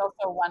 I guess that's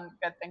also one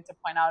good thing to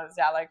point out is,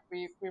 like,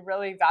 we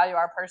really value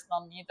our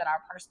personal needs and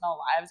our personal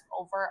lives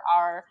over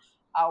our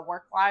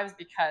work lives,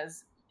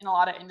 because in a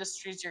lot of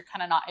industries, you're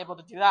kind of not able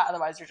to do that.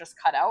 Otherwise, you're just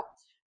cut out.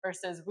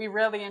 Versus we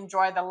really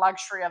enjoy the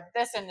luxury of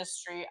this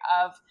industry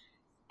of,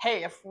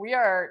 hey, if we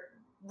are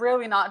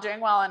really not doing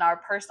well in our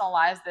personal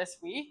lives this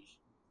week,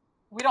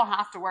 we don't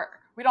have to work.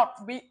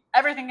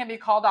 Everything can be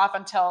called off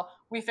until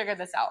we figure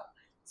this out.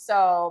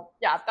 So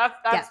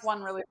that's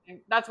one really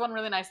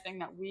nice thing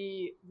that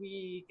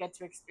we get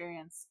to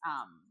experience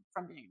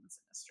from being in this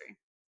industry.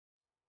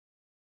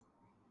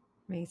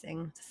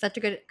 Amazing. Such a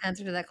good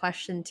answer to that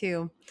question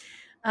too.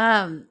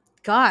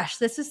 Gosh,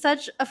 this was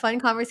such a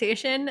fun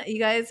conversation. You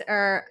guys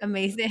are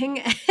amazing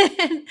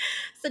and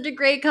such a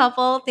great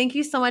couple. Thank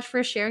you so much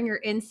for sharing your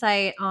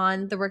insight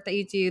on the work that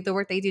you do, the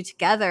work that you do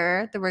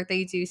together, the work that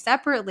you do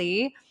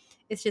separately.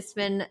 It's just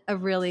been a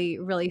really,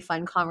 really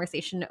fun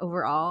conversation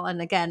overall.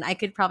 And again, I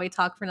could probably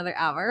talk for another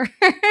hour,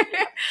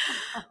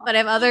 but I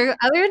have other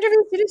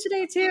interviews to do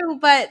today too.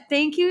 But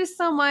thank you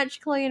so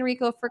much, Chloe and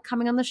Rico, for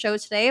coming on the show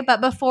today. But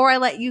before I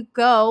let you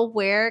go,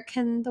 where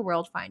can the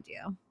world find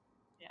you?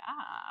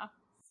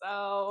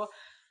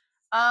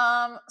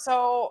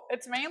 So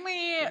it's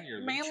mainly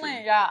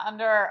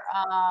under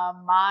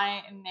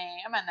my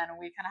name, and then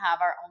we can have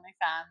our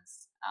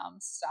OnlyFans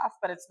stuff,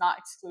 but it's not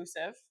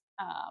exclusive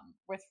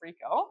with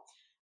Rico.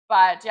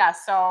 But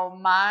so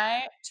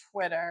my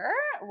Twitter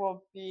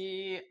will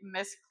be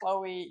Miss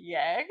Chloe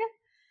Yeg.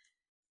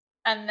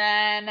 And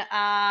then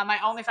my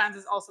OnlyFans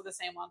is also the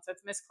same one. So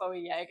it's Miss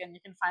Chloe Yeg. And you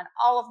can find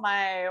all of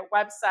my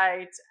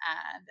website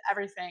and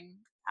everything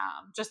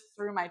just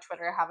through my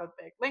Twitter. I have a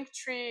big link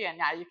tree. And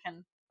you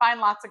can find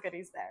lots of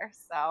goodies there.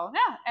 So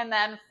and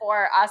then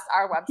for us,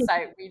 our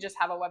website, we just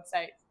have a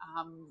website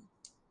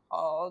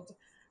called, I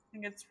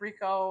think it's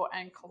Rico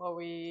and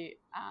Chloe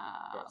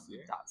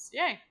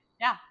 .ca.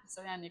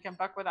 So then you can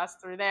book with us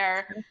through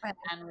there,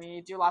 and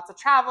we do lots of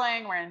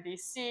traveling. We're in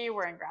BC,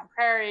 we're in Grand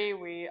Prairie,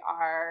 we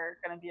are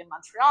going to be in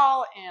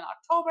Montreal in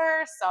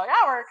October. So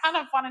we're kind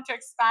of wanting to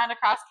expand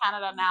across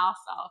Canada now.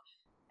 So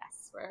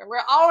yes,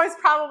 we're always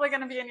probably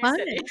going to be in your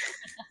city.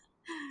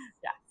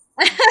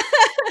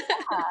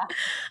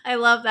 I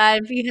love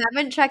that. If you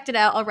haven't checked it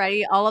out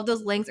already, all of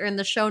those links are in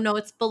the show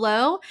notes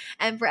below.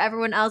 And for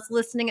everyone else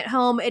listening at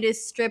home, it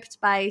is Stripped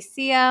by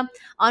Sia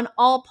on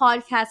all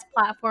podcast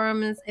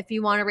platforms. If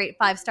you want to rate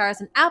 5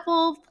 stars on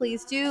Apple,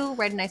 please do.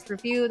 Write a nice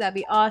review. That'd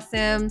be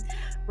awesome.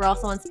 We're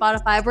also on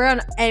Spotify. We're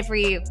on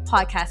every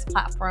podcast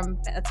platform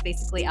that's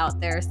basically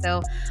out there.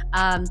 So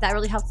that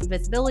really helps with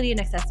visibility and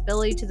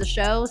accessibility to the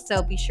show.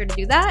 So be sure to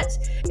do that.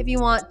 If you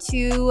want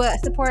to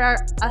support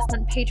us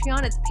on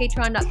Patreon, it's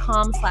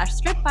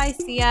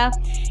patreon.com/StrippedBySia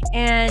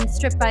and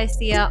Stripped by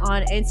Sia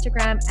on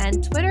Instagram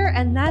and Twitter.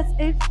 And that's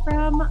it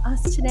from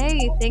us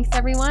today. Thanks,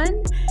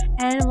 everyone.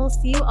 And we'll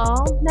see you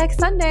all next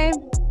Sunday.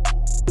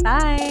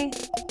 Bye.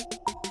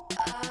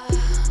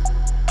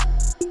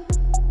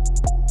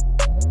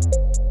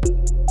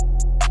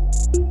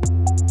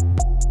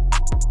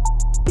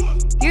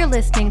 You're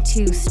listening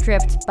to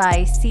Stripped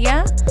by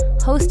Sia,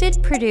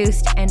 hosted,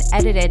 produced, and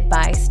edited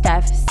by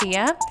Steph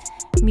Sia.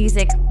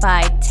 Music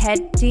by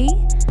Ted D.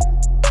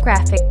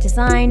 Graphic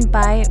design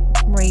by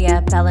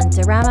Maria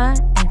Bellandarama,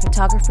 and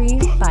photography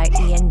by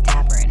Ian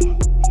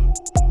Dabrin.